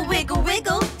 Wiggle, wiggle,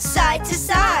 wiggle, Side to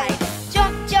side.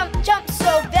 Jump, jump, jump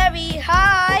so very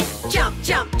high. jump,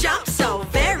 jump, jump so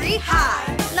very high.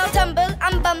 Now tumble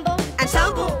and bumble. And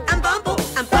tumble and bumble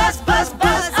and buzz, buzz,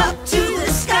 buzz up to the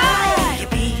sky.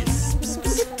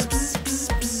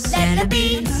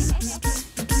 Lellobee,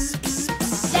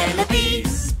 Lellobee,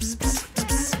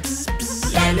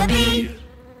 Lellobee.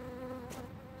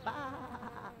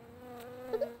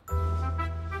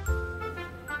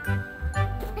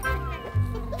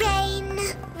 Rain,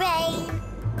 rain,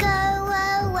 go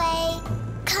away.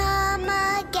 Come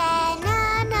again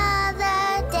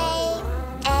another day.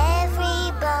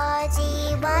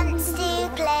 Everybody wants to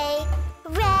play.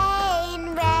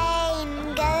 Rain,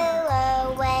 rain,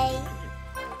 go away.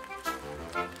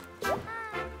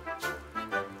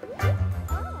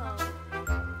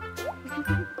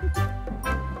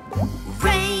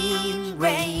 Rain,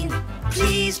 rain,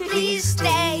 please, please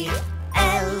stay.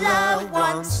 Ella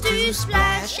wants to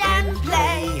splash and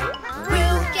play.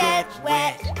 We'll get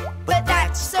wet, but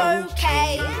that's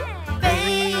okay.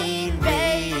 Rain,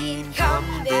 rain,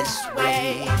 come this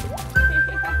way.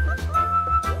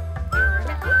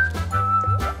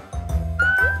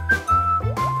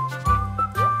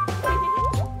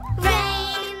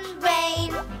 Rain,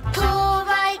 rain, pour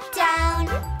right down.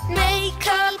 Make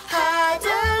a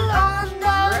puddle on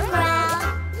the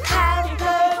ground.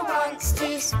 Pablo wants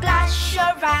to splash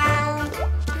around.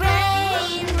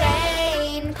 Rain,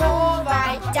 rain, pour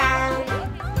right down.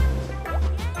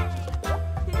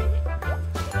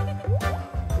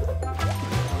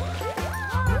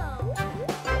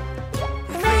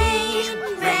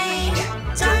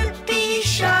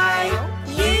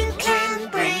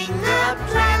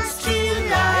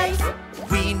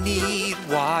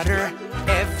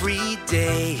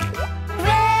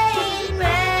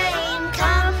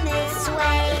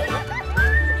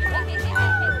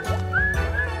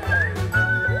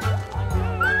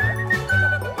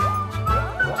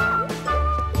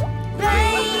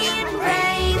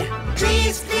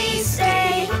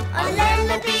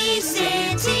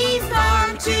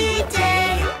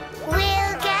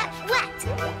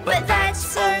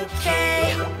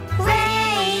 okay.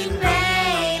 Rain,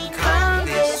 rain, come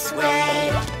this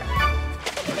way.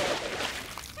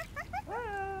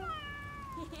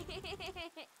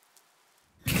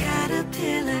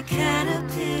 Caterpillar,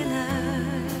 caterpillar.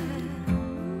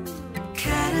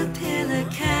 Caterpillar,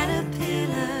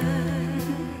 caterpillar.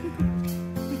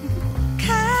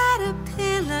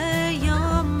 Caterpillar,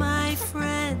 you're my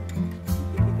friend.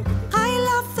 I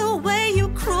love the way you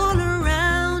crawl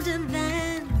around and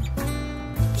then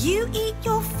you eat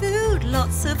your food,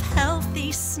 lots of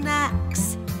healthy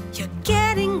snacks. You're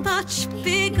getting much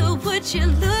bigger, would you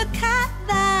look at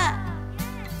that?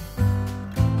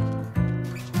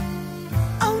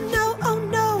 Oh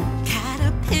no,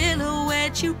 caterpillar,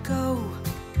 where'd you go?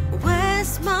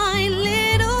 Where's my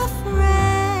little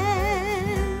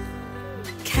friend?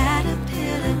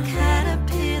 Caterpillar,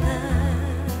 caterpillar.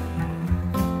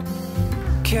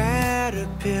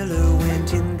 Caterpillar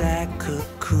went in that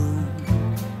cocoon.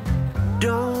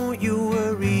 Don't you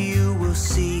worry, you will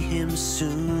see him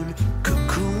soon.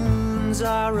 Cocoons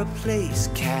are a place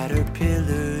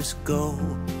caterpillars go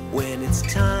when it's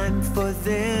time for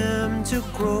them to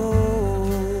grow.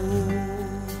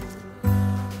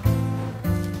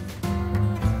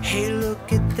 Hey,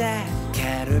 look at that,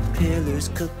 caterpillar's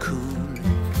cocoon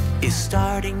is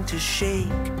starting to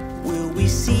shake. Will we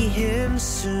see him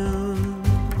soon?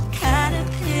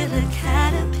 Caterpillar,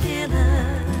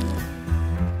 caterpillar.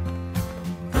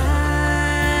 Butterfly.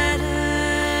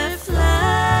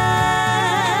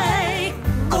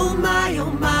 Oh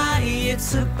my,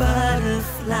 it's a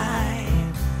butterfly.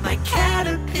 My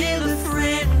caterpillar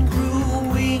friend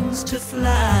grew wings to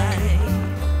fly.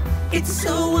 It's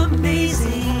so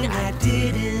amazing, I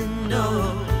didn't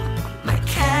know my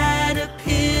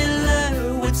caterpillar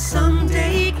would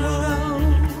someday grow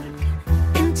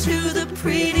into the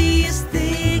prettiest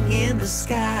thing in the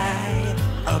sky,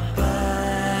 a butterfly.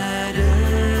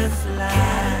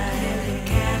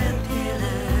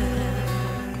 Caterpillar,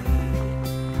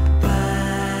 butterfly.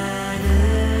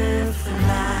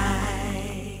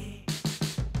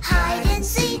 Hide and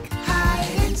seek,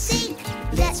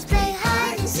 let's play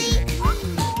hide and seek.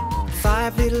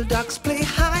 5 little ducks play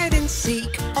hide and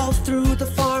seek all through the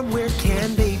farm. Where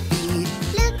can they be?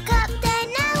 Look up there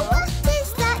now, what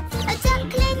is that? A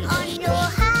duckling on your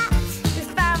hat. We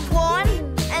found one,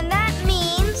 and that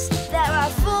means there are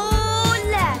 4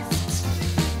 left.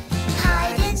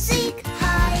 Hide and seek,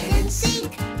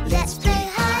 let's play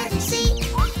hide and seek.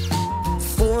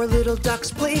 4 little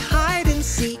ducks play hide and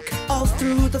seek all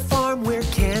through the farm. Where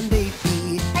can they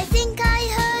be? I think I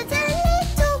heard a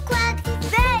little quack.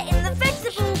 There in the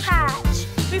vegetable patch.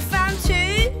 We found 2,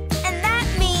 and that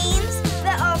means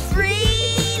there are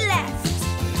 3 left.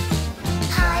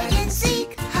 Hide and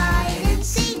seek,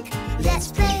 let's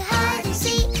play hide and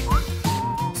seek.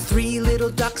 3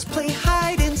 little ducks play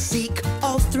hide and seek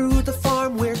all through the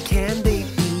farm. Where can they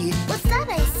be? What's that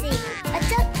I see? A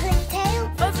duckling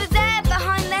tail? Over there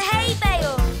behind the hay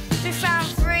bale. We found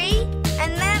 3,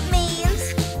 and that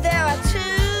means there are 2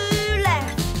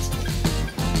 left.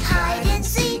 Hide and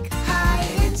seek,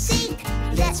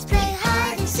 let's play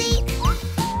hide and seek.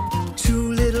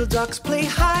 2 little ducks play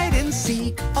hide and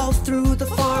seek all through the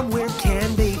farm. Where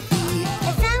can they be?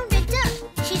 I found a duck,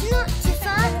 she's not too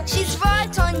far. She's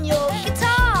right on your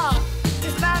guitar. We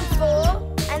found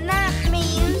 4, and that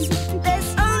means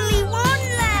there's only 1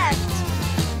 left.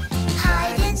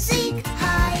 Hide and seek,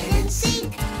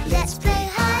 let's play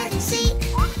hide and seek.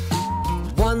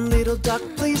 1 little duck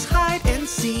plays hide and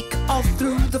seek all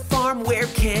through the farm. Where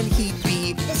can he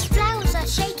be? The flowers are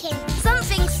shaking.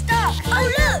 Something stuck. Oh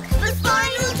look, the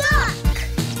final duck!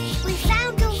 We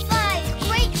found all 5.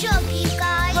 Great job, you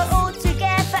guys. We're all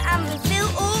together and we feel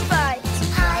alright.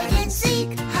 Hide and seek,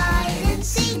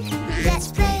 let's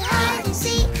play hide and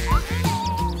seek.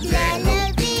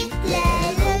 Lellobee,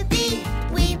 Lellobee,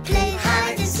 we play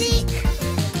hide and seek.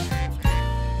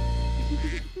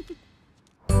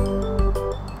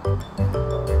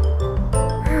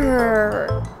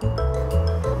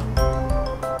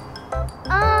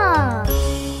 Ah.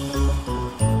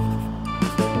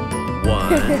 1,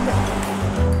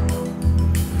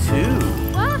 2,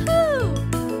 Wahoo!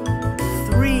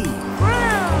 3,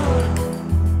 Wow!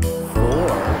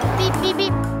 4, Beep, beep,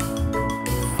 beep.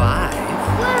 5,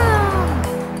 Wow!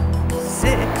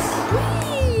 6,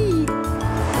 Whee!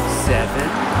 7,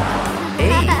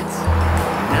 8,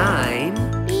 9,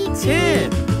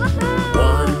 10.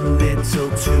 1 little,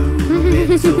 2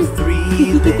 little,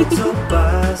 3 little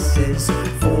buses,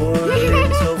 4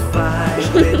 little,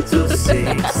 5 little,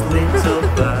 6 little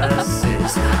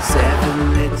buses,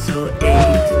 7 little,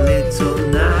 8 little,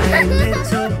 9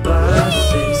 little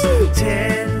buses,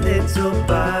 10 little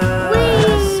buses.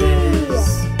 buses.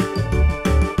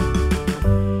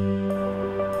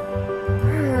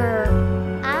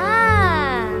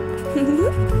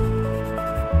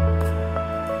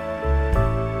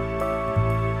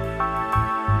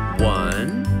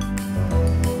 One,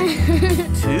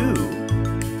 two,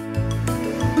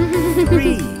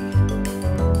 three,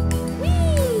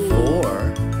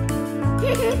 4,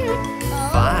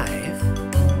 5,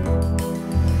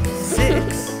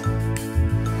 6,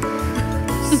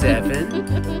 7,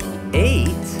 8,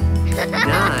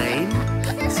 9,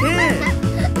 10.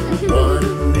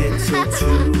 1 little, 2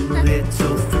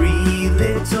 little, 3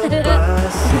 little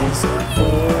buses. 4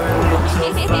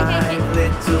 little, 5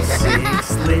 little,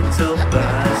 6 little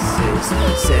buses.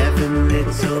 7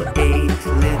 little, 8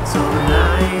 little,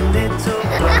 9